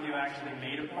half of you actually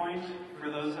made a point. For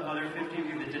those other 50 of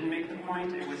you that didn't make the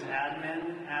point, it was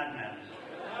admin. At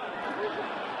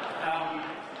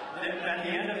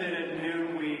the end of it at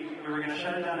noon, we were going to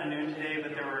shut it down at noon today,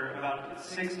 but there were about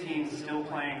 16 still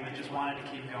playing that just wanted to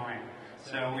keep going.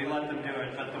 So we let them do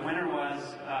it. But the winner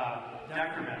was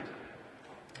Decrement.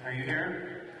 Are you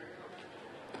here?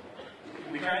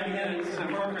 We tried to get some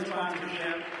corporate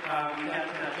sponsorship. We got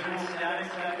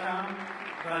journalstatics.com.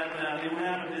 but they went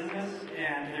out of business,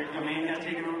 and their domain got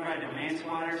taken over by domain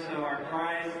squatters. So our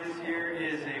prize this year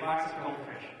is a box of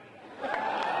goldfish.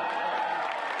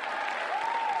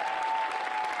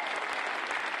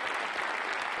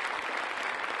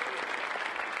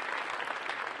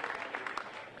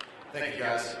 Thank you,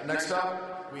 guys. Next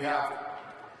up, we have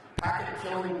Packet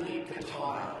Killing Deep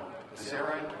Katana. Is that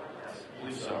right? Yes, I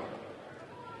believe so.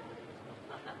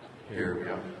 Here we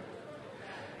go.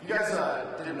 You guys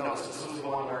didn't notice this was the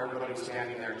one where everybody was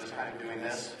standing there just kind of doing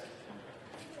this.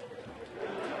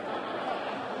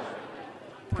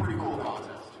 Pretty cool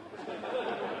contest.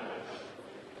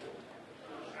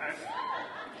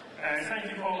 Thank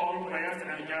you for all players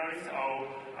and girls of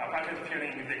Packet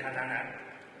Killing the Katana.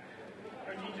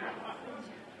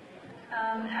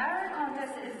 Our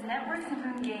contest is Network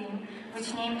Syncing game,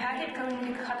 which named Packet Killing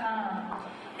the Katana.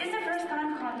 It's the first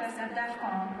time contest at DEF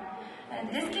CON. And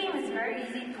this game is very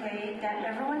easy to play that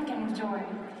everyone can enjoy,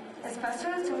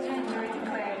 especially children enjoy to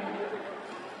play.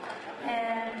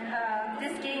 And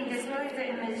this game displays the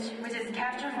image which is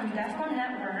captured from DEF CON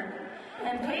network,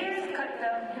 and players cut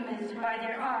the image by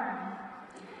their arm.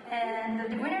 And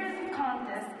the winner's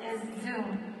contest is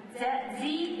Zoom.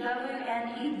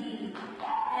 Z-W-N-E-D.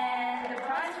 And the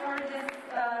prize for this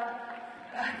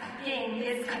game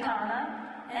is Katana.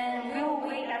 And we will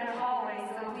wait at the hallway,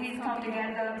 so please come to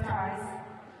get the prize.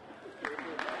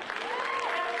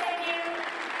 Thank you.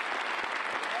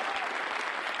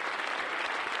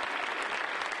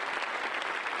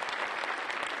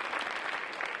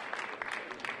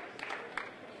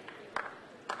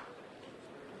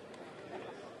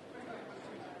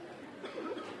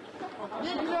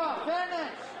 Ninja,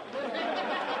 finish!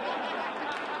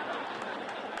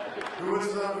 Who's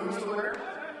the winner?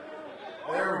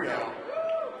 There we go.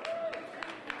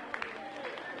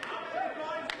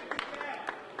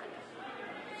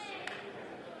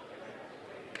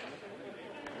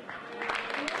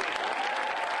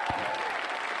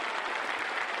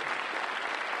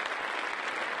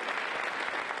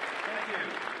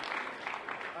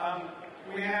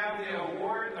 We have the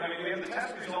award, we have the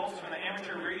test results from the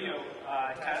amateur radio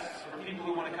tests for people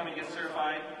who want to come and get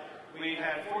certified. We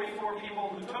had 44 people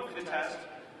who took the test,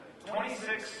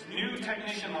 26 new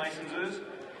technician licenses,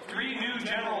 3 new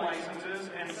general licenses,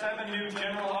 and 7 new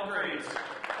general upgrades.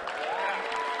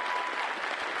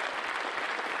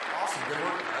 Awesome, good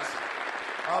work, guys.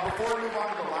 Before we move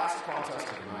on to the last contest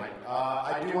of the night,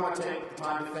 I do want to take the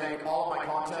time to thank all of my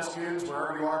contest students.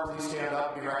 Wherever you are, please stand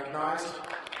up and be recognized.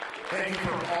 Thank you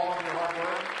for all of your hard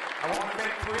work. I want to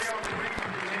thank 303 for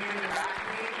continuing to back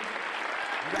me.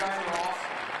 You guys are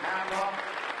awesome. Hand up.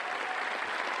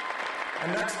 And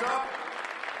next up,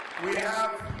 we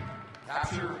have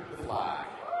Capture the Flag.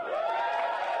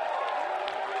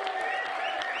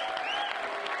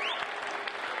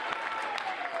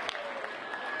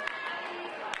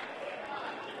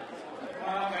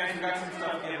 Well, guys, we got some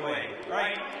stuff to give away.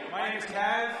 Right, my name is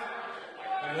Kaz.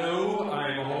 Hello,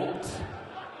 I'm Holt.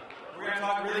 We're going to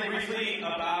talk really briefly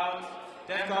about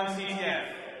DEF CON CTF.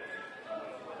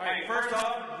 Alright, first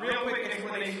off, real quick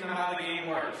explanation of how the game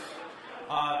works.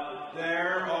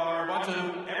 There are a bunch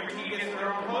of, every key gets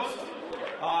their own host.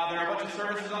 There are a bunch of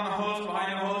services on the host.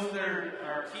 Behind the host, there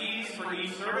are keys for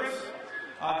each service.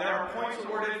 There are points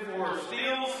awarded for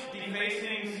steals,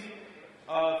 defacings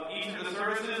of each of the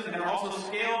services, and they're also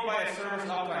scaled by a service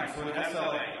uptime, so an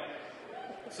SLA.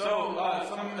 So,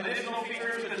 some additional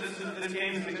features, because this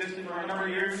game has existed for a number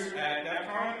of years at DEF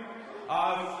CON.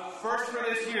 First for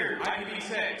this year,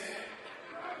 IPv6.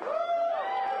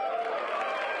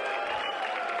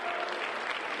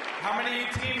 How many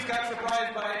teams got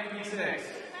surprised by IPv6?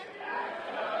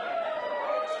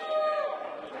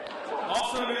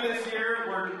 Also new this year,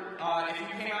 if you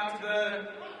came out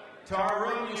to our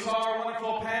room, you saw our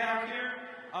wonderful pen out here.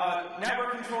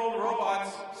 Network-controlled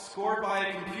robots scored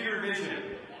by computer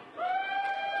vision.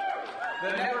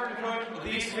 The network code of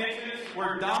these finishes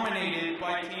were dominated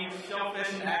by teams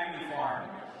Shellfish and Acme Farm.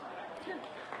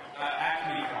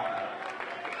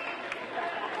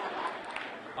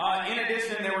 In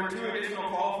addition, there were 2 additional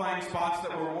qualifying spots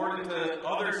that were awarded to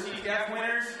other CTF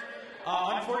winners.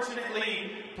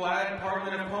 Unfortunately, Plaid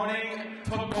Parliament of Poning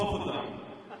took both of them.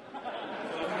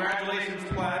 So congratulations,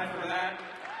 Plaid, for that.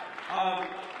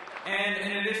 And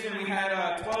in addition, we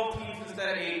had 12 teams instead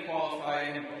of 8 qualify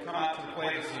and come out to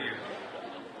play this year.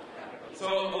 So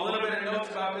a little bit of notes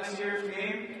about this year's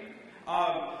game.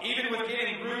 Even with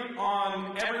getting root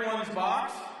on everyone's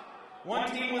box, one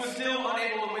team was still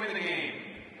unable to win the game.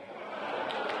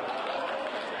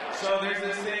 So there's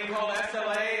this thing called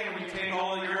SLA, and we take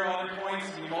all of your other points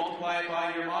and you multiply it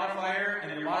by your modifier,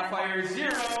 and your modifier is 0.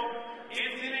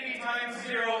 Infinity times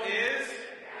 0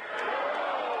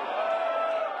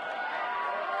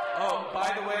 Oh,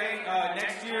 by the way,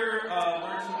 next year,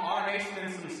 learn some automation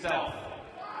and some stealth.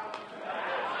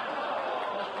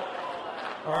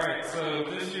 Alright, so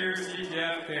this year's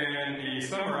CTF can be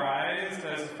summarized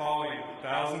as the following.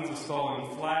 Thousands of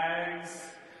stolen flags,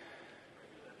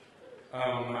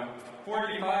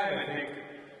 45, I think,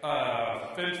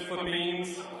 finch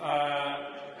flippings,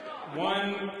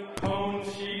 one pwned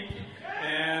sheep,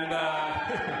 and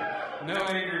no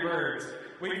angry birds.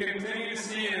 We continue to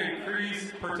see an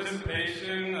increased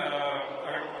participation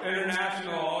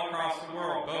international all across the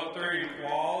world, both during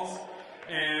quals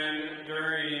and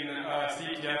during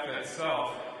CTF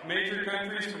itself. Major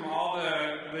countries from all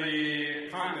the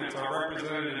continents are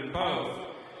represented in both,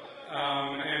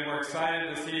 and we're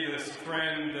excited to see this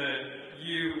trend that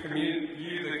you, the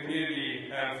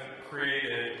community, have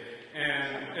created.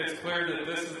 And it's clear that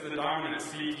this is the dominant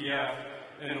CTF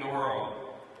in the world.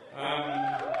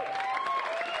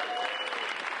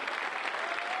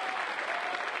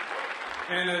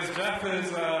 And as Jeff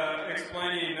is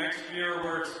explaining, next year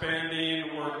we're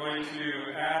expanding. We're going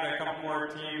to add a couple more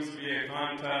teams via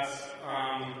contests,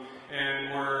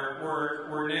 and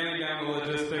we're nailing down the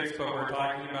logistics, but we're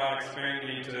talking about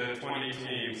expanding to 20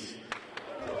 teams.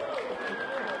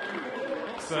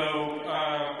 So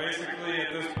basically,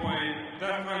 at this point,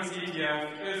 DEF CON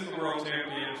CTF is the World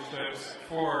Championships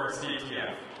for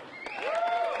CTF.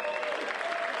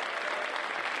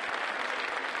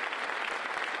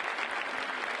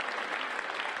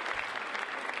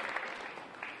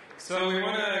 So we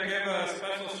want to give a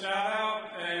special shout out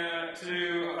to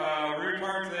Root.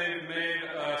 They've made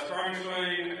a strong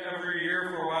showing every year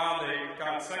for a while. They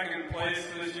got second place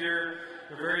this year.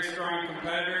 They're very strong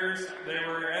competitors. They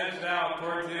were edged out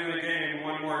towards the end of the game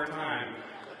one more time.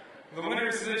 The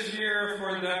winners this year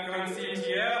for the DEF CON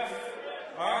CTF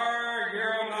are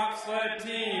Euro Knop Sled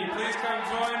team. Please come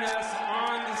join us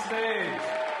on the stage.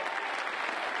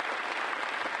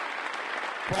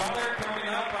 While they're coming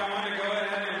up, I want to go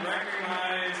ahead and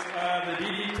recognize the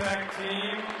DD Tech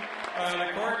team.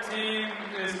 The court team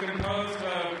is composed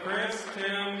of Chris,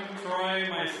 Tim, Troy,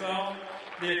 myself.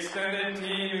 The extended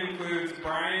team includes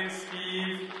Brian,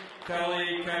 Steve,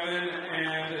 Kelly, Kevin,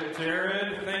 and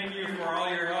Jared. Thank you for all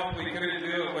your help. We couldn't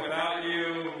do it without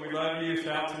you. We love you,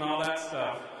 shouts, and all that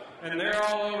stuff. And they're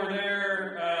all over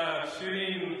there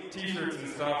shooting t-shirts and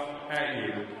stuff at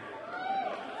you.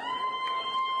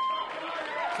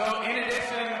 So in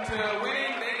addition to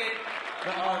winning, they get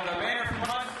the banner from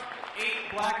us,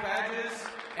 8 black badges,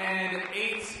 and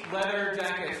 8 leather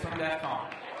jackets from DEF CON.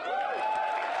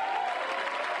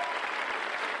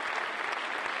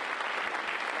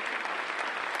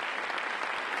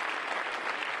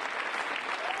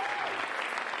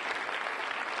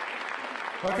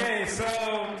 Okay, so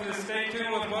to stay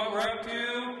tuned with what we're up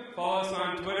to, follow us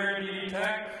on Twitter, DD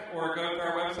Tech, or go to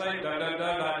our website,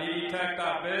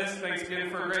 www.ddtech.biz. Thanks again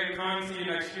for a great con. See you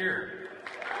next year.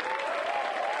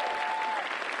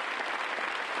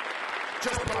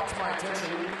 Just brought to my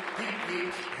attention,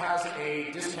 Geek has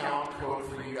a discount code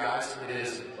for you guys. It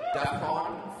is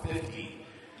DEFCON50.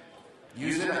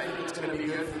 Use it. I think it's going to be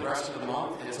good for the rest of the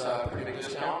month. It's a pretty big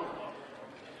discount.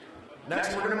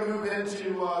 Next, we're going to move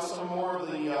into some more of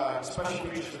the special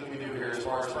features that we do here as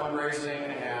far as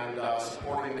fundraising and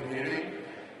supporting the community.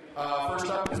 First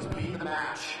up is Beat the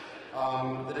Match.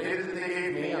 The data that they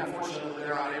gave me, unfortunately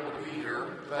they're not able to be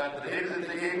here, but the data that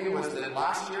they gave me was that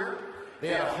last year they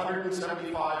had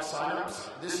 175 signups.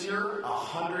 This year,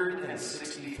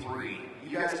 163.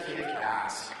 You guys kick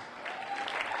ass.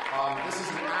 This is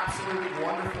an absolute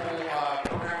wonderful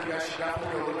program. You guys should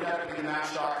definitely go look at it,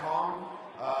 beatthematch.com.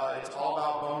 It's all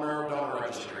about bone marrow donor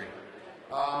registry.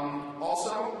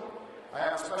 Also, I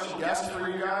have a special guest for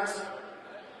you guys,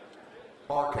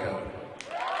 Barcode.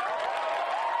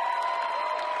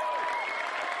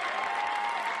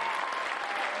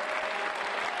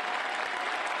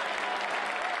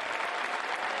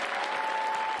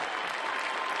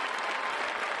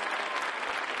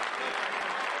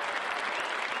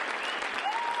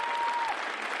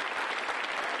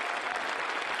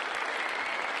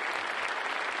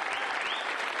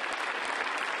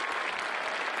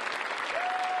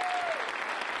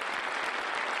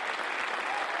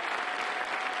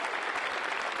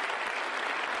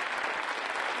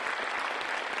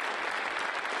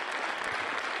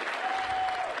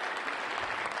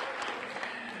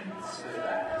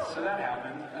 So that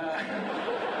happened.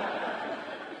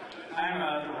 I'm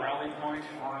the rally point,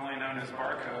 formerly known as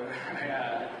Barcode.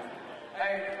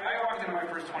 I walked into my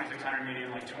first 2600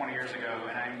 meeting like 20 years ago,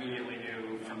 and I immediately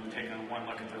knew from taking one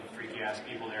look at the freaky ass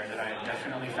people there that I had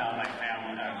definitely found my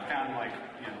family, found like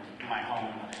my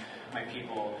home. my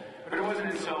people. But it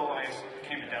wasn't until I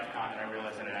came to DEF CON that I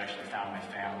realized that I actually found my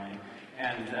family.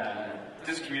 And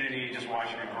this community, just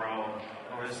watching it grow,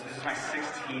 this is my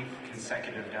 16th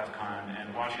consecutive DEF CON,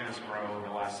 and watching this grow over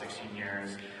the last 16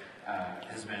 years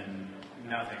has been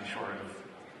nothing short of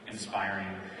inspiring.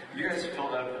 You guys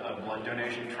filled up a blood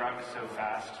donation truck so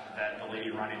fast that the lady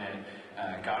running it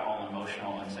got all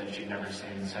emotional and said she'd never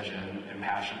seen such an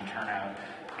impassioned turnout.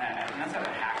 And that's at a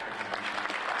hacker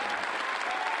convention.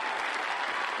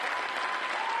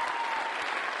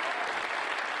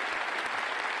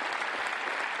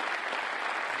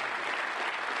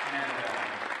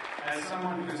 And as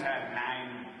someone who's had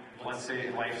 9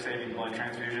 life-saving blood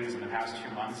transfusions in the past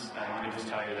 2 months, let me just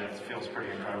tell you that it feels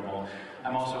pretty incredible.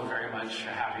 I'm also very much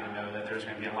happy to know that there's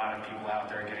going to be a lot of people out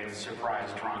there getting surprise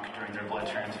drunk during their blood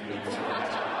transfusions.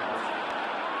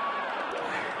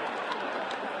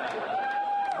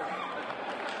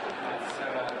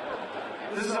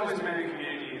 This has always been a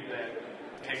community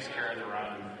that takes care of their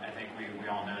own. I think we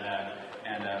all know that.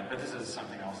 And but this is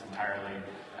something else entirely.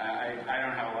 I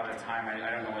don't have a lot of time. I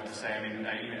don't know what to say. I mean,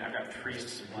 I've got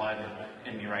priest's blood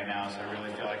in me right now, so I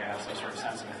really feel like I have some sort of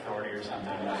sense of authority or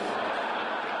something.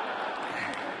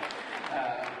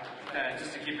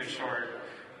 Just to keep it short,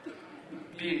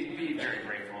 be very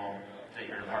grateful that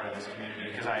you're a part of this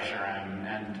community, because I sure am.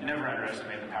 And never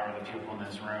underestimate the power of the people in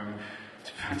this room.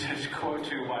 To quote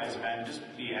two wise men, just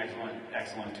be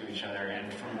excellent to each other.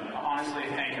 And honestly,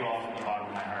 thank you all from the bottom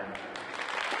of my heart.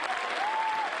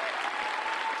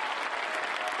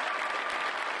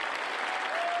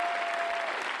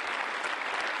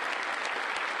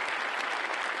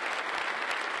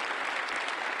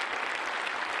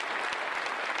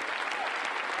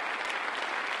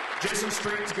 Jason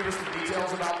Street to give us the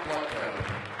details about blood code.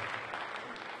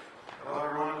 Hello,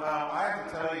 everyone. I have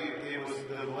to tell you,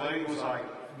 the lady was like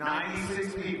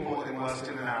 96 people in less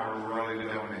than an hour were ready to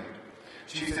donate.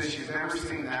 She said she's never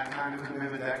seen that kind of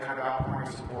commitment, that kind of outpouring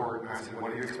support. And I said,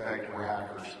 what do you expect? We're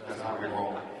hackers. That's how we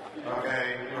roll.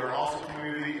 Okay? We're an awesome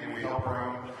community, and we help our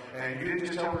own. And you didn't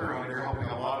just help your own, you're helping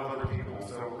a lot of other people.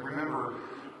 So remember,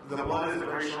 the blood is a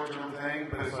very short-term thing,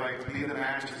 but it's like Be the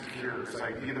Match is the cure. It's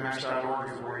like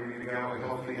BeTheMatch.org is where you need to go, and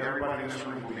hopefully everybody in this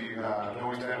room will be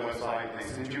going to that website. They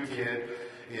send you a kit.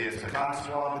 It's a cotton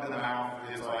swab in the mouth.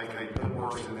 It's like they put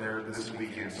works in there this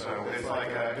weekend. So it's like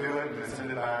do it and then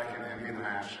send it back and be the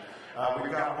match.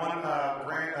 We've got one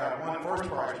first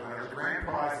prize winner. The grand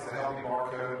prize is a healthy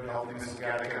barcode, healthy Mrs.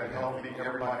 Gattaca, and healthy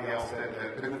everybody else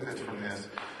that benefits from this.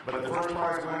 But the first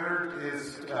prize winner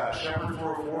is Shepherd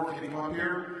 404. Can you come up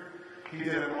here? He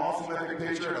did an awesome epic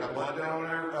picture at a blood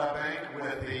donor bank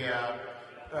with the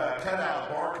cutout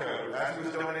barcode as he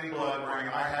was donating blood wearing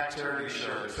an I Hack charity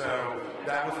shirt. So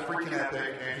that was freaking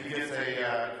epic. And he gets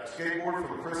a skateboard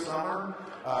from Chris Summer,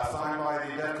 signed by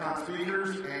the DEF CON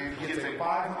speakers, and he gets a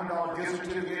 $500 gift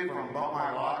certificate from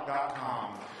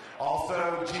bumpmylock.com.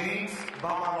 Also, jeans,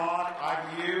 Bump My Lock,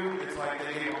 IBU. It's like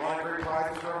they gave a lot of great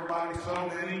prizes for everybody.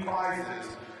 So many prizes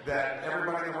that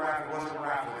everybody in the raffle wasn't a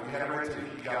raffle. If you had a red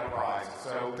ticket, you got a prize.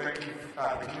 So thank you,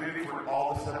 the community, for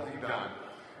all the stuff you've done.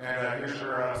 And here's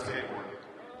your skateboard.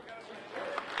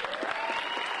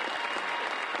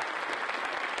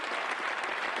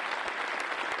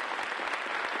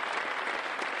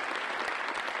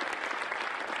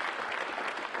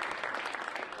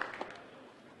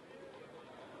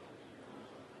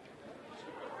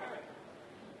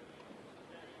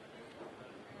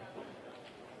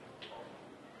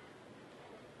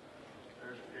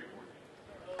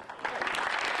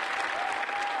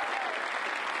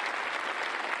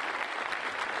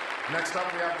 Next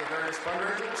up, we have the various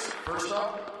fundraisers. First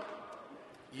up,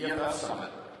 EFF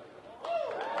Summit.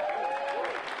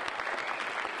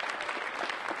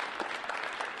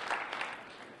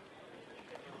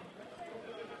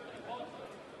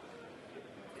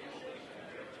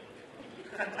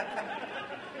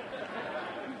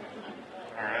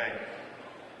 All right.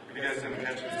 If you guys didn't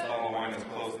catch this bottle of wine, is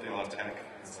close to Authenticate.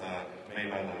 It's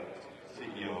made by the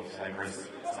CEO of Cypress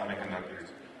Semiconductors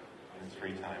in his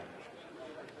free time.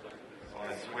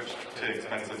 I switched to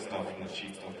expensive stuff from the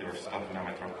cheap stuff they were stuffing down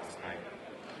my throat last night.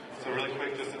 So really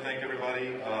quick, just to thank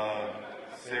everybody,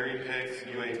 Sari Picks,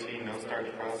 UAT, No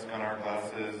Starch Press, Gun Art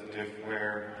Glasses,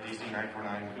 Diffware,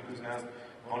 DC949, Cuckoo's Nest,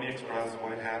 Pony Express,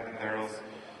 White Hat, and Theros,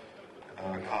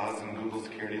 Cause and Google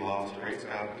Security Lost, Great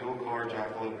Scott, Dual Core,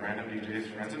 Jackalope, Random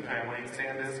DJs, Friends and Family,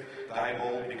 Sandisk,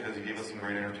 Diebold, because you gave us some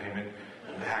great entertainment,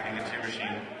 Hacking into Your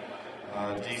Machine,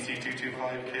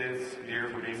 DC225 Kids, Beer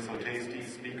for being so tasty,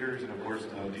 speakers, and of course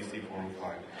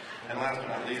DC405. And last but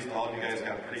not least, all of you guys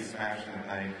got pretty smashed in the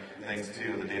night thanks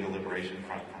to the Data Liberation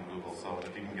Front from Google. So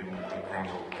if you can give them a quick round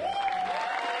of applause.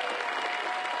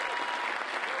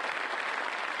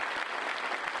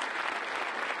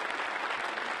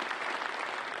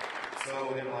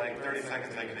 So in like 30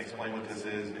 seconds, I can explain what this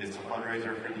is. It's a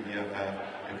fundraiser for the EFF.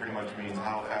 It pretty much means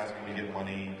how fast can we get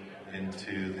money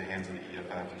into the hands of the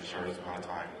EFF in the shortest amount of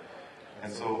time.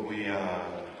 And so we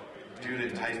do to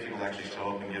entice people to actually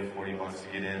show up and give $40 to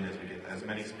get in, as we get as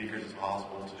many speakers as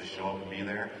possible to just show up and be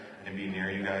there and be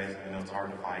near you guys. I know it's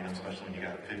hard to find them, especially when you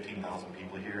got 15,000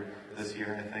 people here this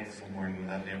year, I think, somewhere in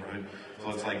that neighborhood. So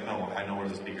it's like, no, I know where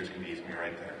the speakers can be. It's me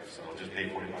right there. So just pay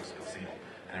 $40 to go see them,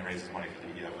 and it raises money for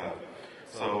the EFF.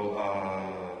 So,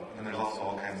 and there's also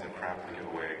all kinds of crap to give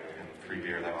away and free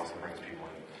beer that also brings people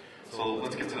in. So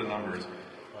let's get to the numbers.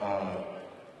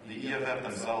 The EFF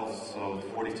themselves sold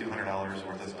 $4,200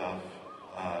 worth of stuff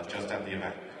just at the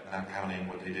event, not counting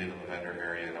what they did in the vendor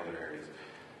area and other areas.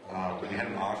 We had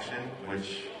an auction,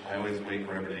 which I always wait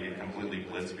for everybody to get completely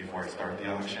blitzed before I start the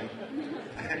auction.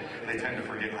 They tend to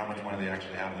forget how much money they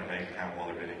actually have in their bank account while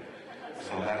they're bidding.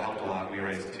 So that helped a lot. We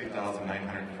raised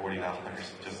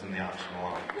 $2,940 just in the auction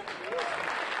alone.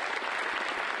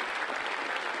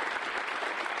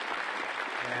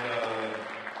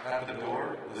 And at the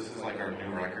door, this is like our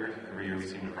new record. Every year we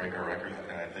seem to break our record,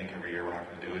 and I think every year we're not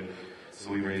going to do it. So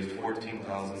we raised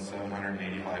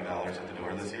 $14,785 at the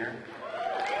door this year.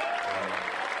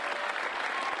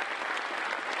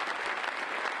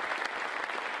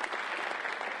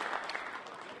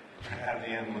 At the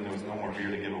end, when there was no more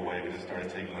beer to give away, we just started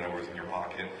taking whatever was in your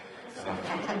pocket. So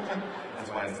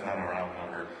that's why it's not a round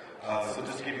number. So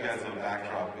just to give you guys a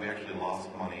backdrop, we actually lost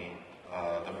money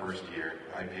the first year.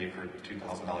 I paid for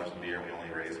 $2,000 in beer, and we only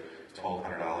raised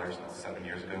 $1,200 7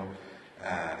 years ago.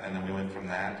 And then we went from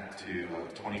that to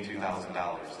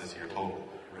 $22,000 this year total,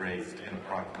 raised in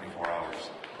approximately 4 hours.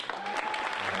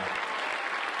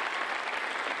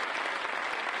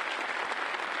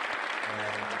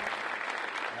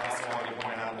 I also wanted to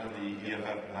point out that the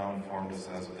EFF now informed us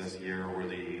as of this year we're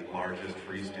the largest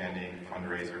freestanding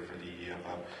fundraiser for the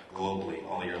EFF globally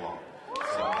all year long.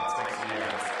 So that's thanks to you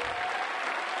guys.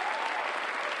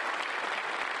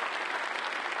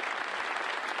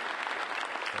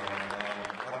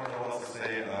 I don't know what else to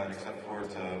say except for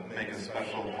to make a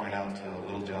special point out to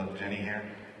little Jenny here.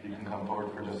 You can come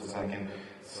forward for just a second.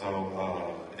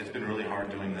 So it's been really hard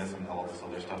doing this and all this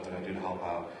other stuff that I do to help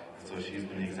out. So she's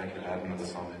been the executive admin of the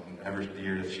summit, and every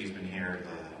year that she's been here,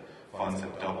 the funds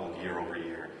have doubled year over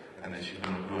year, and then she's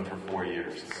been doing it for 4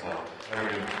 years. So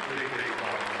every big problem.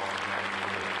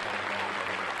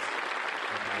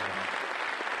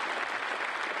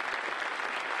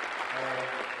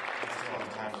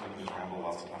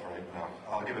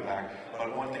 I'll give it back.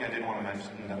 But one thing I did want to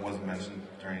mention that wasn't mentioned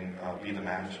during Be the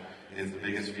Match is the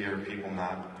biggest fear of people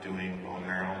not doing bone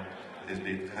marrow is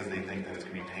because they think that it's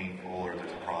going to be painful or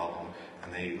there's a problem,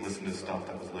 and they listen to stuff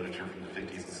that was literature from the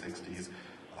 50s and 60s.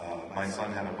 My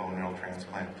son had a bone marrow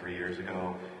transplant 3 years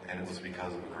ago, and it was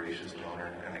because of a gracious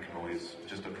donor, and I can always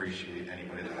just appreciate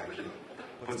anybody that actually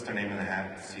puts their name in the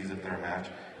hat and sees if they're a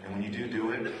match. And when you do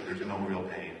it, there's no real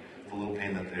pain. The little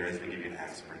pain that there is, they give you an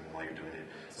aspirin while you're doing it.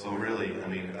 So really, I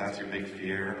mean, if that's your big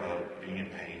fear of being in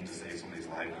pain to save somebody's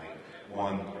life, I mean,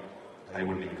 one, I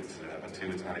wouldn't even consider that, but two,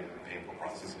 it's not even a painful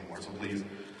process anymore. So please,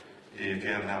 if you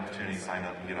have an opportunity, sign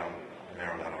up and get on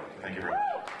marrow.org. Thank you very much.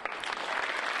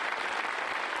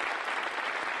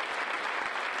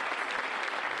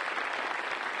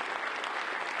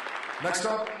 Next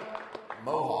up,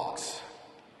 Mohawks.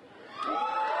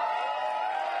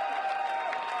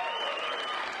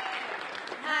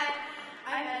 Hi,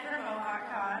 I'm Ed from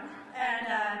MohawkCon, and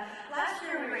last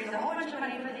year we raised a whole bunch of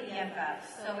money for the EFF,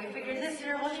 so we figured this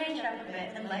year we'll change it up a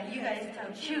bit and let you guys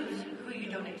choose who you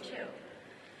donate to.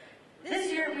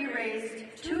 This year we raised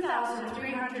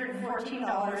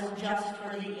 $2,314 just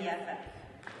for the EFF.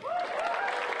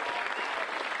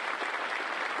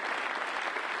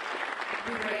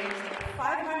 We raised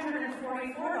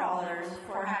 $544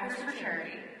 for Hackers for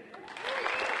Charity.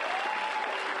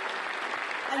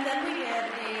 And then we did a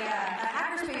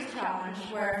hackerspace challenge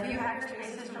where a few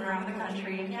hackerspaces from around the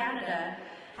country and Canada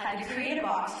had to create a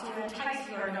box to entice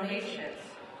your donations.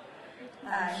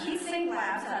 Heatsink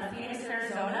Labs out of Phoenix,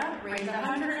 Arizona raised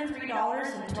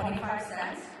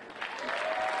 $103.25.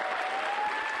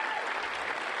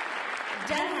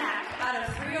 DenHack out of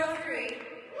 303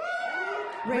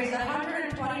 raised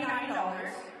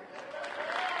 $129.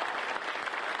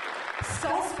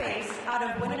 Skullspace out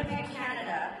of Winnipeg,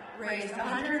 Canada raised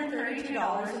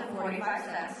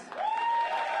 $132.45.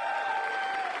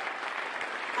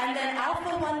 And then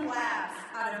Alpha One Labs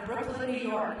out of Brooklyn, New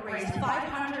York raised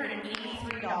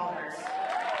 $583.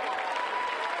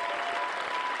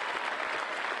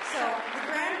 So the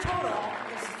grand total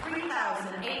is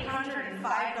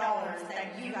 $3,805 that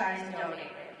you guys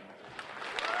donated.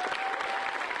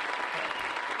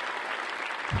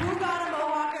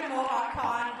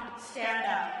 stand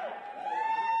up.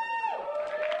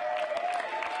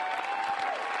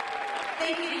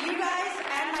 Thank you to you guys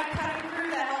and my cutting crew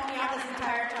that helped me out this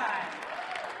entire time.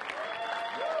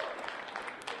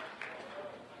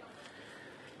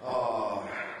 Oh,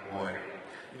 boy.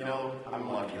 You know,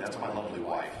 I'm lucky. That's my lovely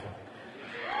wife.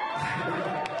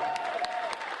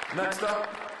 Next up,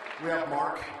 we have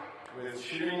Mark with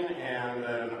shooting and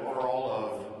an overall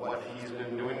of what he's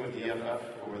been doing with the EFF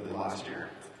over the last year.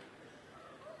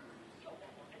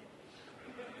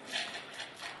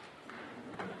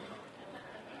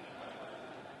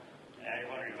 Yeah, you're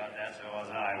wondering about that, so was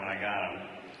I when I got him.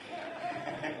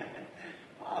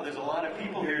 Wow, there's a lot of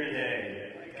people here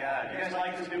today. My God, you guys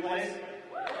like this new place?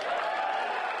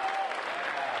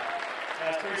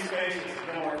 That's 3 spaces,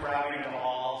 no more crowding in the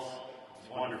halls. It's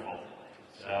wonderful.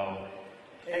 So,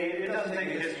 hey, it doesn't take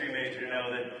a history major to know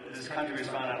that this country was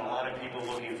founded on a lot of people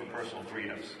looking for personal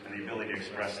freedoms and the ability to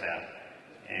express that.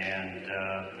 And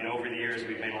over the years,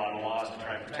 we've made a lot of laws to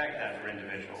try to protect that for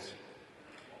individuals.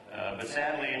 But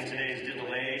sadly, in today's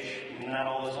digital age, not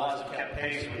all those laws have kept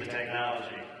pace with the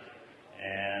technology.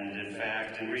 And in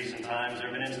fact, in recent times, there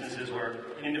have been instances where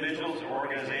individuals or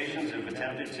organizations have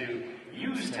attempted to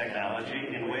use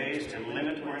technology in ways to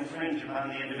limit or infringe upon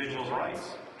the individual's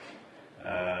rights.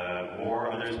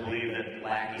 Or others believe that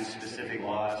lacking specific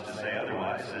laws to say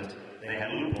otherwise, that they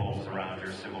had loopholes around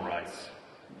your civil rights.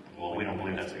 Well, we don't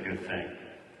believe that's a good thing.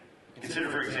 Consider,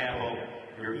 for example,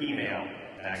 your email,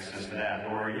 access to that,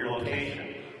 or your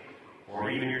location, or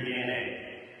even your DNA.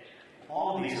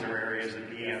 All of these are areas that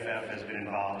the EFF has been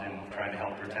involved in trying to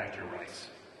help protect your rights.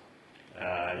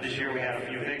 This year we had a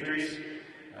few victories.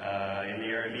 In the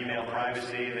area of email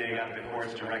privacy, they got the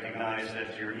courts to recognize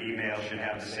that your email should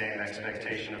have the same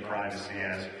expectation of privacy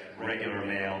as regular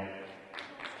mail.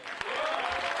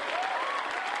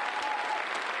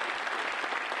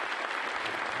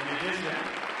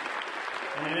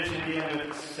 In addition to dealing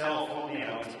with cell phone,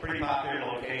 it's a pretty popular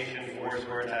location for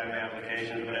Foursquare type of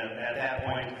applications, but at that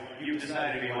point, you've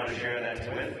decided who you want to share that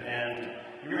with, and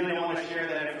you really don't want to share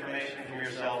that information from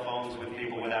your cell phones with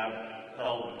people without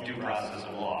due process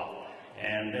of law.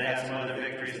 And they had some other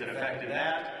victories that affected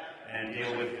that, and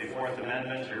deal with the Fourth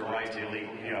Amendment, your right to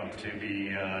to be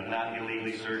not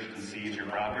illegally searched and seize your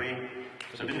property.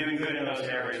 So I've been doing good in those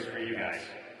areas for you guys.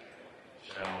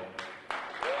 So.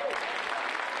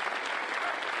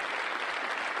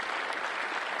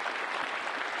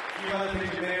 A few other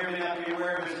things you may or may not be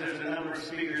aware of is there's a number of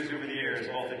speakers over the years,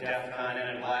 both at DEF CON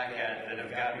and at Black Hat, that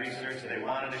have got research that they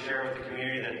wanted to share with the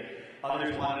community that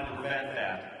others wanted to prevent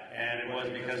that. And it was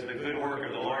because of the good work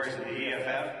of the lawyers at the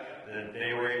EFF that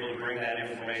they were able to bring that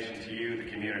information to you, the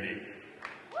community.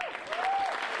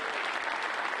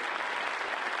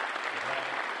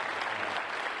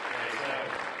 Okay, so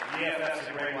the EFF is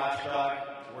a great watchdog,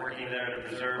 working there to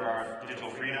preserve our digital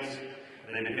freedoms.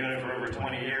 They've been doing it for over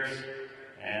 20 years.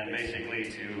 And basically,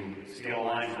 to steal a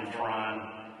line from Tron,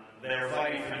 they're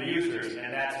fighting for the users,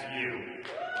 and that's you.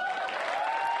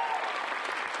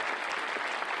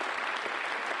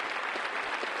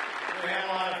 We had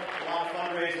a lot of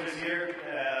fundraisers here.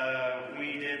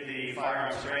 We did the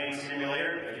firearms training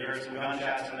simulator. If you heard some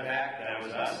gunshots in the back, that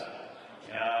was us.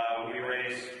 We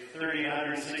raised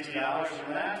 $360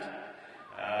 from that.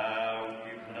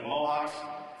 The Mohawks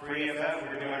for EFF,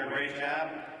 we're doing a great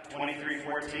job.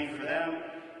 $23.14 for them.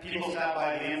 People stopped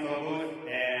by the info booth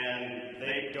and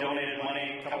they donated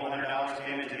money. A couple $100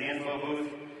 came into the info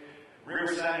booth.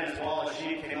 Riverside and Swallow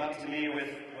Sheep came up to me with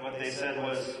what they said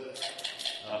was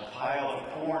a pile of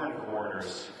porn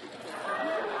quarters.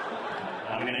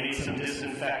 I'm going to need some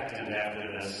disinfectant after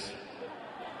this.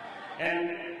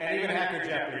 And even Hacker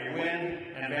Jeopardy, Win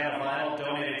and Van Vinyl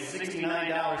donated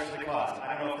 $69 for the cost.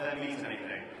 I don't know if that means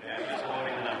anything. I'm just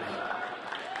quoting the numbers.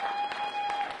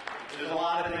 There's a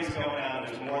lot of things going on.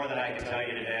 There's more than I can tell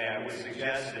you today. I would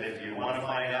suggest that if you want to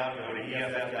find out, go to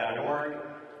EFF.org,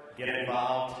 get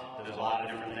involved. There's a lot of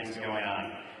different things going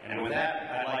on. And with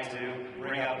that, I'd like to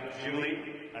bring up Kelly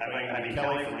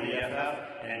from the EFF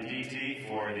and DT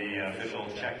for the official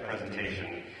check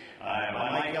presentation. By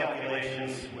my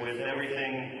calculations, with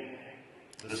everything,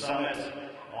 the summit,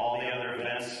 all the other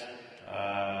events,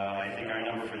 I think our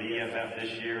number for the EFF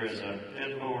this year is a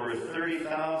bit over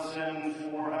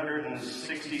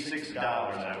 $30,466,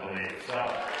 I believe. So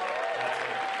that's it.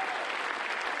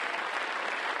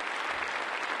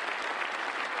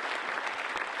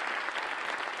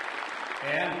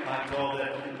 And I'm told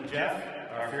that Jeff,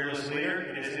 our fearless leader,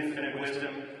 in his infinite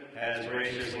wisdom, has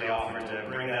graciously offered to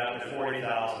bring that up to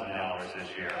 $40,000 this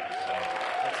year. So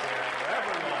let's hear it for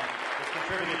everyone that's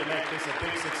contributed to make this a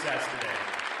big success today.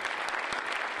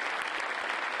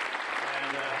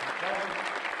 And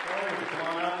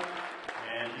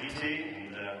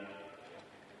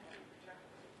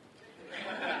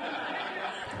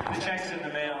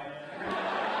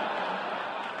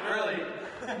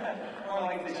more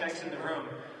like the checks in the room.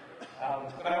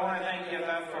 But I want to thank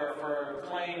EFF for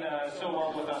playing so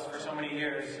well with us for so many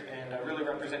years and really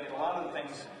representing a lot of the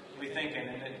things we think in.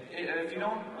 And if you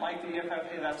don't like the EFF,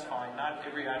 hey, that's fine. Not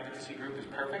every advocacy group is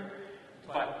perfect,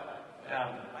 but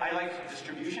I like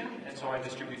distribution, and so I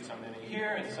distribute some money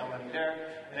here and some money there,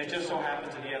 and it just so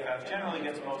happens that EFF generally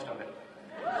gets most of it.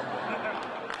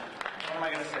 What am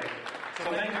I going to say?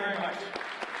 So thank you very much.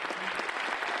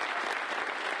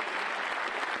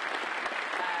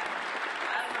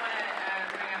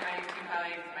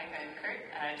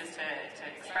 Just to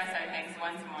express our thanks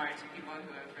once more to people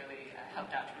who have really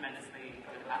helped out tremendously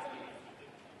over the past few days.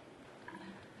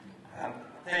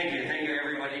 Thank you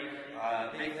everybody.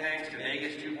 Big thanks to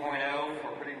Vegas 2.0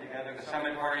 for putting together the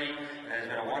summit party. It has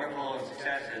been a wonderful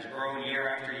success. It has grown year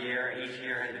after year, and each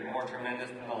year has been more tremendous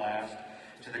than the last.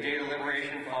 To the Data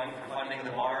Liberation Fund for funding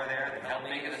the bar there that helped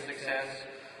make it a success.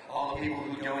 All the people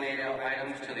who donated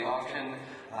items to the auction,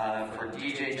 for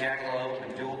DJ Jackalope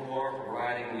and Dual Core for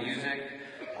providing the music.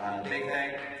 Big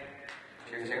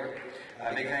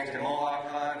thanks to Mohawk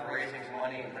Con for raising some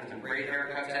money and putting some great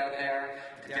haircuts out there.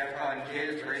 To DEF CON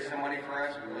Kids to raise some money for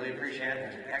us. We really appreciate it.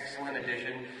 It's an excellent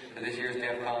addition to this year's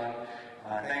DEF CON.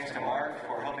 Thanks to Mark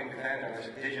for helping defend our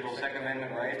digital Second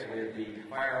Amendment rights with the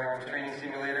firearms training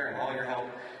simulator and all your help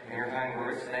and your kind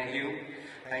words. Thank you.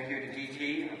 Thank you to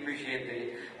DT.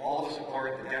 Appreciate all the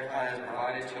support that DEF CON has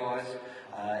provided to us.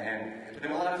 And it's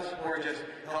been a lot of support just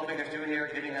helping us do here,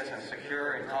 giving us a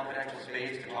secure and confidential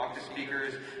space to talk to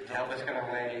speakers, to help us get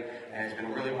our way, and it's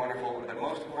been really wonderful. But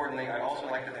most importantly, I'd also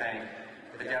like to thank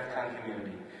the DEF CON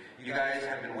community. You guys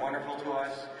have been wonderful to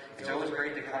us. It's always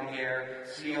great to come here,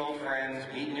 see old friends,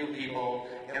 meet new people,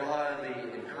 get a lot of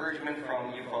the encouragement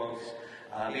from you folks,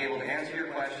 be able to answer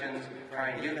your questions, try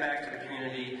and give back to the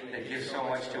community that gives so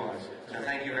much to us. So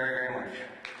thank you very, very much.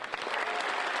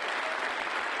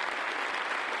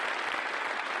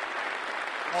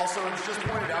 Also, it's just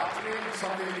pointed out to me,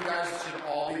 something that you guys should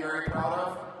all be very proud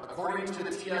of. According to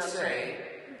the TSA,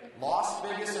 Las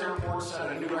Vegas Airport set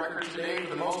a new record today for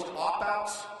the most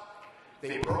opt-outs.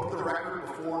 They broke the record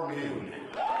before noon.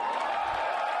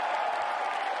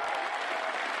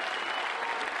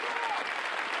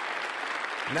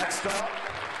 Next up,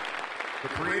 the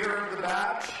creator of the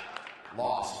badge,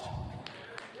 lost.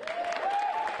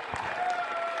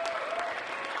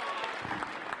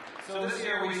 So this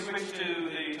year we switched to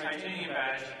the titanium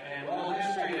badge, and a little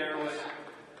history there was,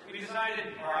 we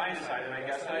decided, or I decided, I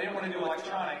guess, that I didn't want to do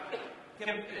electronic.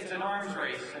 It's an arms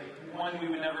race, and one we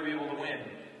would never be able to win.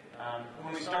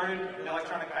 When we started, the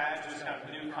electronic badge was kind of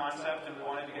a new concept, and we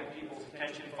wanted to get people's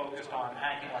attention focused on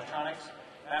hacking electronics.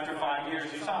 After 5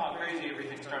 years, you saw how crazy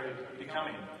everything started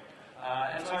becoming.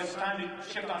 And so it's time to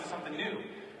shift on to something new.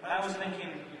 And I was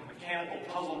thinking mechanical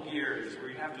puzzle gears, where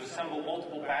you have to assemble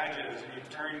multiple badges and you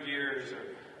turn gears,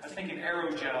 or I was thinking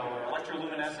aerogel or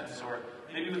electroluminescence, or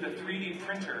maybe with a 3D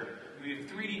printer, you could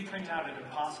 3D print out an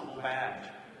impossible badge.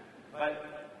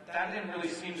 But that didn't really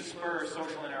seem to spur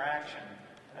social interaction.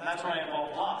 And that's when I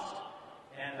involved Lost.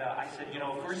 And I said,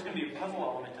 if there's going to be a puzzle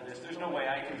element to this, there's no way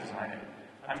I can design it.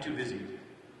 I'm too busy.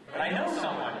 But I know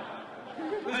someone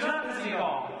who's not busy at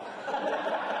all.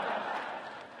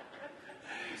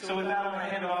 So with that, I'm going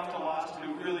to hand it off to Lost,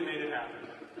 who really made it happen.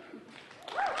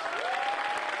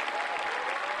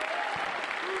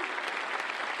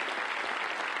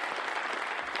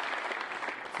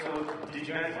 So, did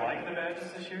you guys like the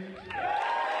badges this year?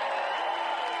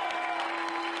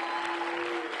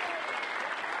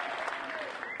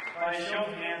 By show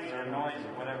of hands or noise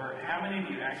or whatever, how many of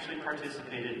you actually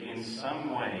participated in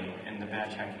some way in the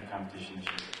badge hacking competition this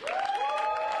year?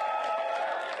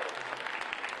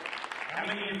 How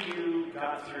many of you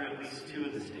got through at least 2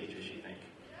 of the stages, you think?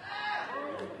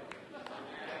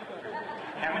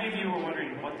 How many of you were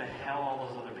wondering what the hell all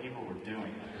those other people were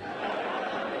doing?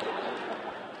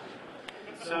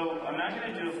 So I'm not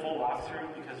going to do a full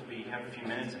walkthrough because we have a few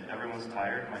minutes and everyone's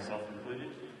tired, myself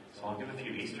included. So I'll give a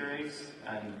few Easter eggs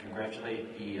and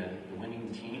congratulate the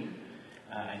winning team.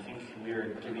 I think we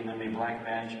are giving them a black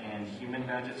badge and human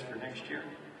badges for next year.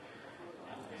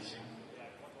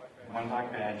 1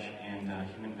 black badge and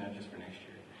human badges for next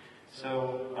year.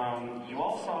 So you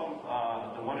all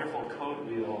saw the wonderful code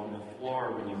wheel on the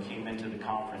floor when you came into the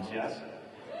conference, yes?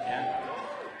 Yeah?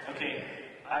 Okay,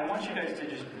 I want you guys to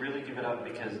just really give it up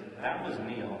because that was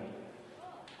Neil.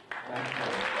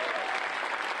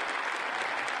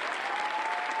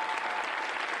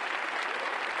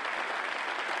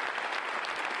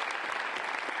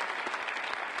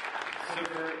 So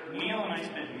for Neil and I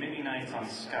spent many nights on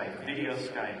Skype, video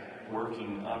Skype,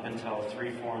 working up until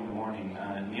 3, 4 in the morning.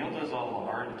 Neil does all the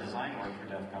art and design work for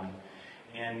DEF CON.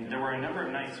 And there were a number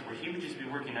of nights where he would just be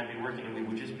working, I'd be working, and we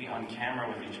would just be on camera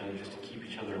with each other just to keep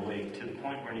each other awake, to the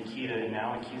point where Nikita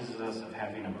now accuses us of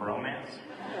having a bromance.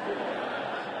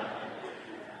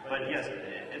 But yes,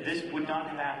 this would not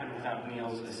have happened without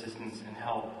Neil's assistance and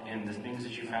help in the things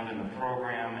that you found in the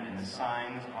program and the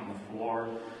signs on the floor.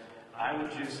 I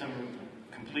would do some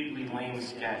completely lame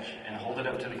sketch and hold it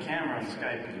up to the camera on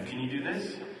Skype and go, "Can you do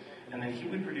this?" And then he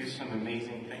would produce some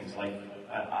amazing things. Like,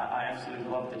 I absolutely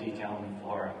love the decal on the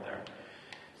floor out there.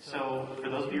 So, for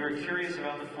those of you who are curious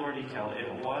about the floor decal,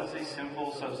 it was a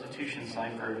simple substitution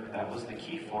cipher. That was the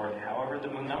key for it. However, the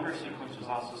number sequence was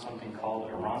also something called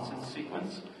a Ronson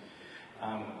sequence.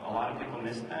 A lot of people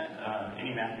missed that.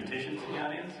 Any mathematicians in the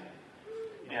audience?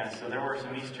 Yeah, so there were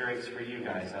some Easter eggs for you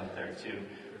guys out there, too.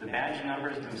 The badge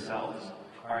numbers themselves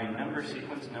are a number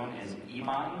sequence known as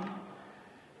EBON,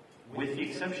 with the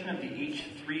exception of the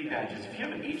H3 badges. If you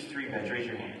have an H3 badge, raise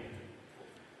your hand.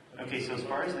 Okay, so as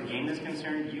far as the game is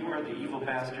concerned, you are the evil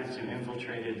bastards who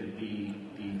infiltrated the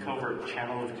covert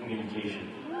channel of communication.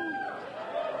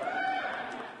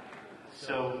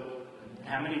 So,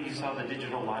 how many of you saw the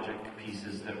digital logic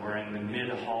pieces that were in the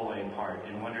mid-hallway part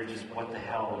and wondered just what the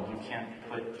hell, you can't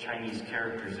put Chinese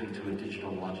characters into a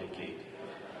digital logic gate?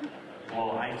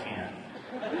 Well, I can.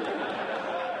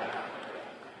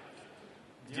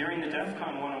 During the DEF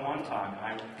CON 101 talk,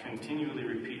 I continually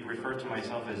refer to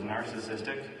myself as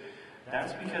narcissistic.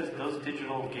 That's because those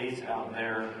digital gates out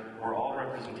there were all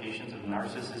representations of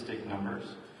narcissistic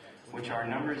numbers, which are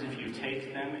numbers if you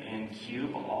take them and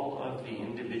cube all of the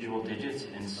individual digits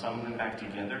and sum them back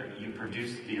together, you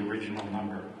produce the original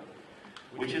number.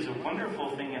 Which is a wonderful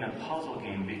thing in a puzzle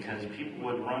game because people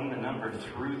would run the number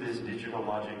through this digital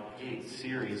logic gate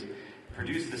series,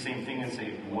 produce the same thing and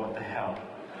say, what the hell?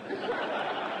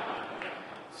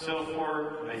 So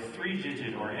for a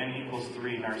 3-digit or n equals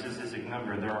 3 narcissistic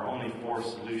number, there are only 4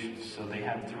 solutions. So they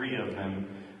had 3 of them.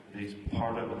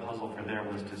 Part of the puzzle for there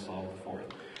was to solve the 4th.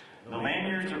 The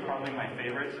lanyards are probably my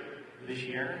favorite this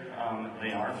year.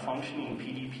 They are functioning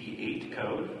PDP-8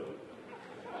 code.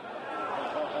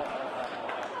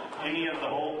 Any of the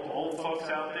old folks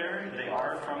out there, they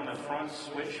are from the front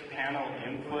switch panel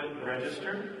input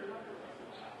register.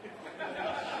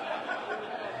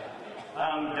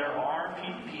 There are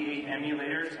PDP-8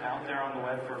 emulators out there on the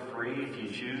web for free. If you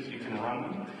choose, you can run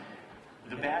them.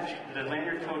 The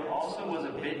lanyard code also was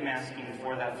a bit masking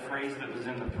for that phrase that was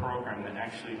in the program that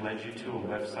actually led you to a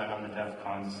website on the DEF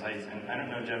CON sites. And I don't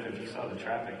know, Jeff, if you saw the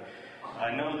traffic.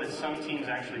 I know that some teams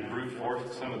actually brute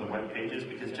forced some of the web pages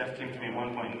because Jeff came to me at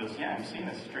one point and goes, "Yeah, I'm seeing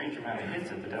a strange amount of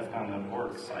hits at the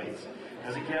DEFCON.org sites." I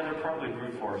was like, "Yeah, they're probably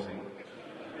brute forcing."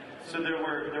 So there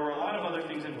were a lot of other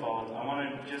things involved. I want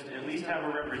to just at least have a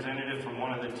representative from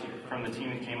from the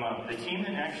team that came up. The team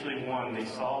that actually won, they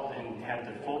solved and had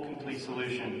the full complete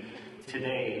solution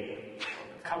today,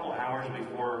 a couple hours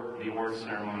before the awards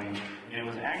ceremony. And it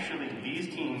was actually these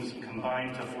teams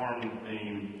combined to form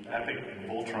an epic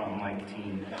Voltron-like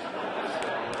team.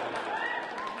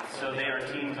 So they are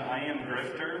teams I Am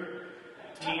Grifter,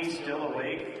 Team Still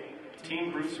Awake,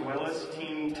 Team Bruce Willis,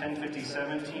 Team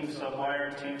 1057, Team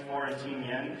Subwire, Team 4, and Team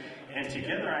Yen. And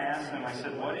together I asked them, I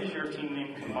said, what is your team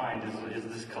name combined? Is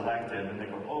this collective? And they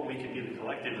go, oh, we could be the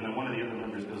collective. And then one of the other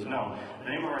members goes, no,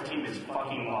 the name of our team is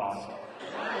fucking Lost.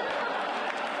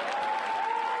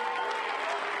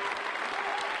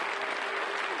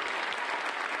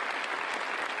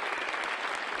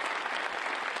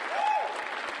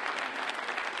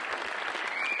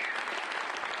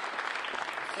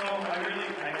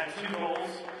 I had 2 goals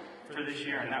for this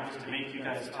year, and that was to make you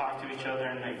guys talk to each other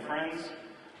and make friends.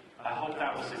 I hope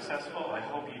that was successful. I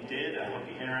hope you did. I hope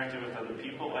you interacted with other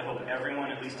people. I hope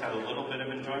everyone at least had a little bit of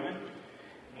enjoyment.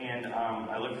 And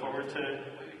I look forward to...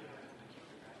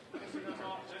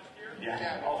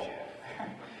 Yeah. Oh,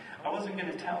 I wasn't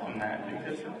going to tell them that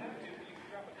because...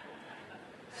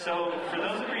 So, for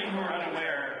those of you who are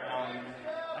unaware,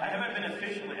 I haven't been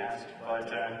officially asked,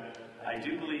 but I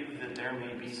do believe that there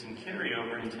may be some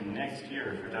carryover into next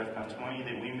year for DEF CON 20,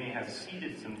 that we may have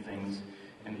seeded some things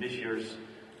in this year's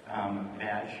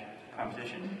badge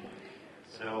competition.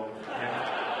 So,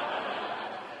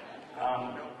 yeah.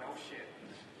 No shit.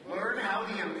 Learn how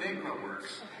the Enigma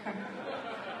works.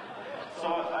 So,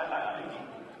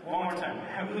 one more time.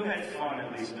 Who had fun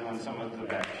at least doing some of the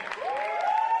badge?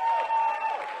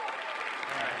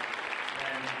 All right.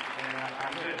 And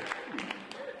I'm good.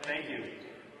 Thank you.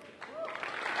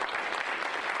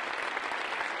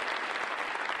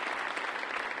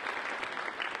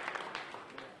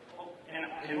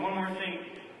 And one more thing,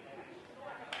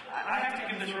 I have to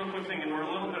give this real quick thing, and we're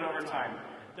a little bit over time.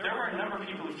 There were a number of people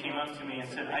people who came up to me and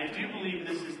said, I do believe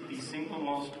this is the single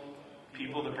most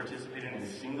people that participated in a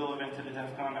single event at a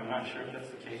DEF CON. I'm not sure if that's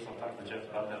the case. I'll talk to Jeff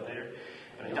about that later.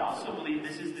 But I also believe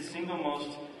this is the single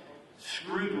most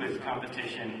screwed with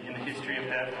competition in the history of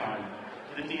DEF CON.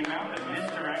 That the amount of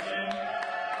misdirection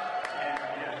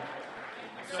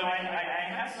So I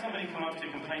had somebody come up to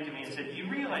complain to me and said, you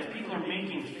realize people are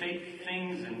making fake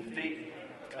things and fake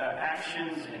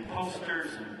actions and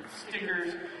posters and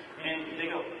stickers, and they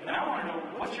go, and I want to know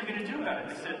what you're going to do about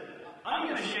it. They said, I'm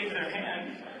going to shake their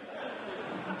hand.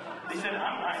 They said,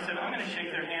 I said, I'm going to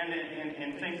shake their hand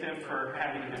and thank them for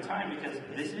having a good time, because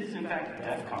this is, in fact,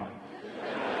 DEF CON.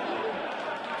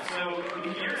 So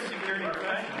if you're a security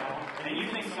professional and you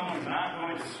think someone's not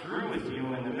going to screw with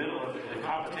you in the middle of a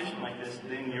competition like this,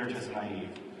 then you're just naive.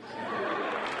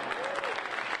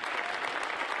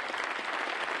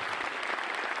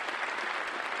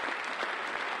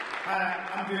 Hi,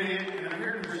 I'm Gideon, and I'm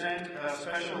here to present a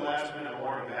special last-minute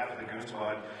award on behalf of the Goon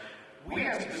Squad. We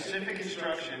have specific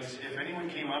instructions, if anyone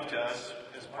came up to us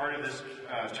as part of this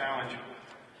challenge,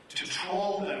 to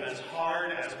troll them as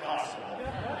hard as possible.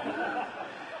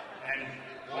 And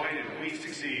boy, did we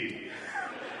succeed.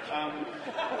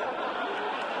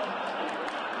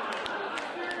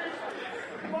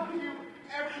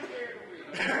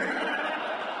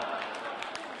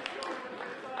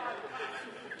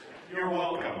 You're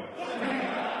welcome.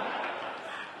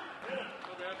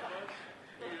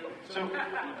 So,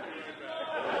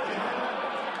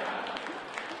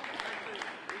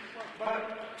 but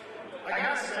I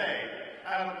gotta say,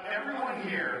 out of everyone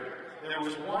here, there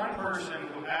was one person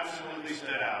who absolutely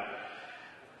stood out.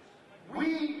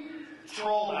 We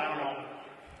trolled, I don't know,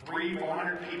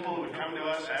 300-400 people who would come to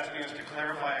us asking us to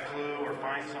clarify a clue or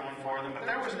find someone for them, but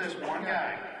there was this one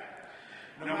guy.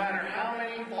 No matter how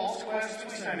many false quests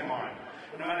we sent him on,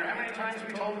 no matter how many times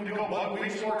we told him to go bug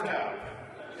weed sort out,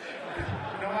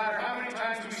 no matter how many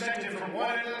times we sent him from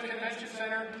one end of the convention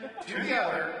center to the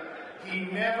other, he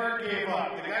never gave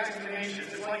up. The guy's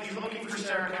tenacious. It's like he's looking for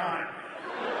Sarah Connor.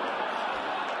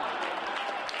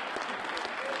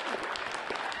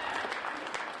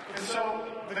 And so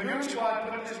the Goon Squad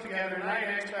put this together.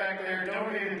 9X back there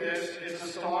donated this. It's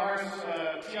the Stellaris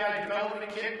TI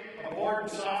development kit, a board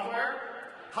and software.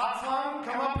 Hot Flung,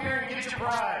 come up here and get your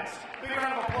prize. Big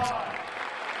round of applause.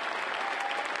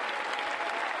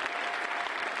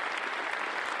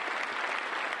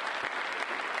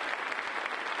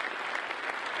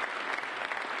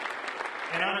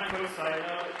 And on a quick side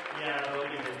note, yeah, there'll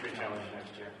be a mystery challenge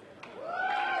next year.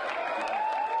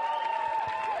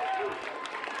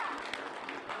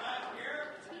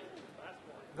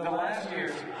 The last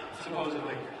year,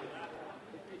 supposedly.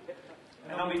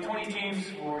 And there'll be 20 teams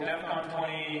for DEF CON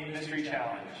 20 Mystery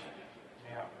Challenge.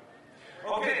 Yeah.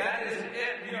 Okay, that is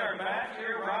it. We are back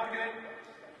here rocking it.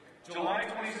 July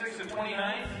 26th to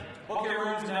 29th. Book your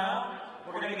rooms now.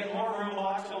 We're going to get more room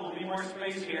blocks, so there'll be more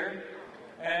space here.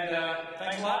 And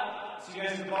thanks a lot. See you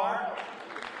guys at the bar.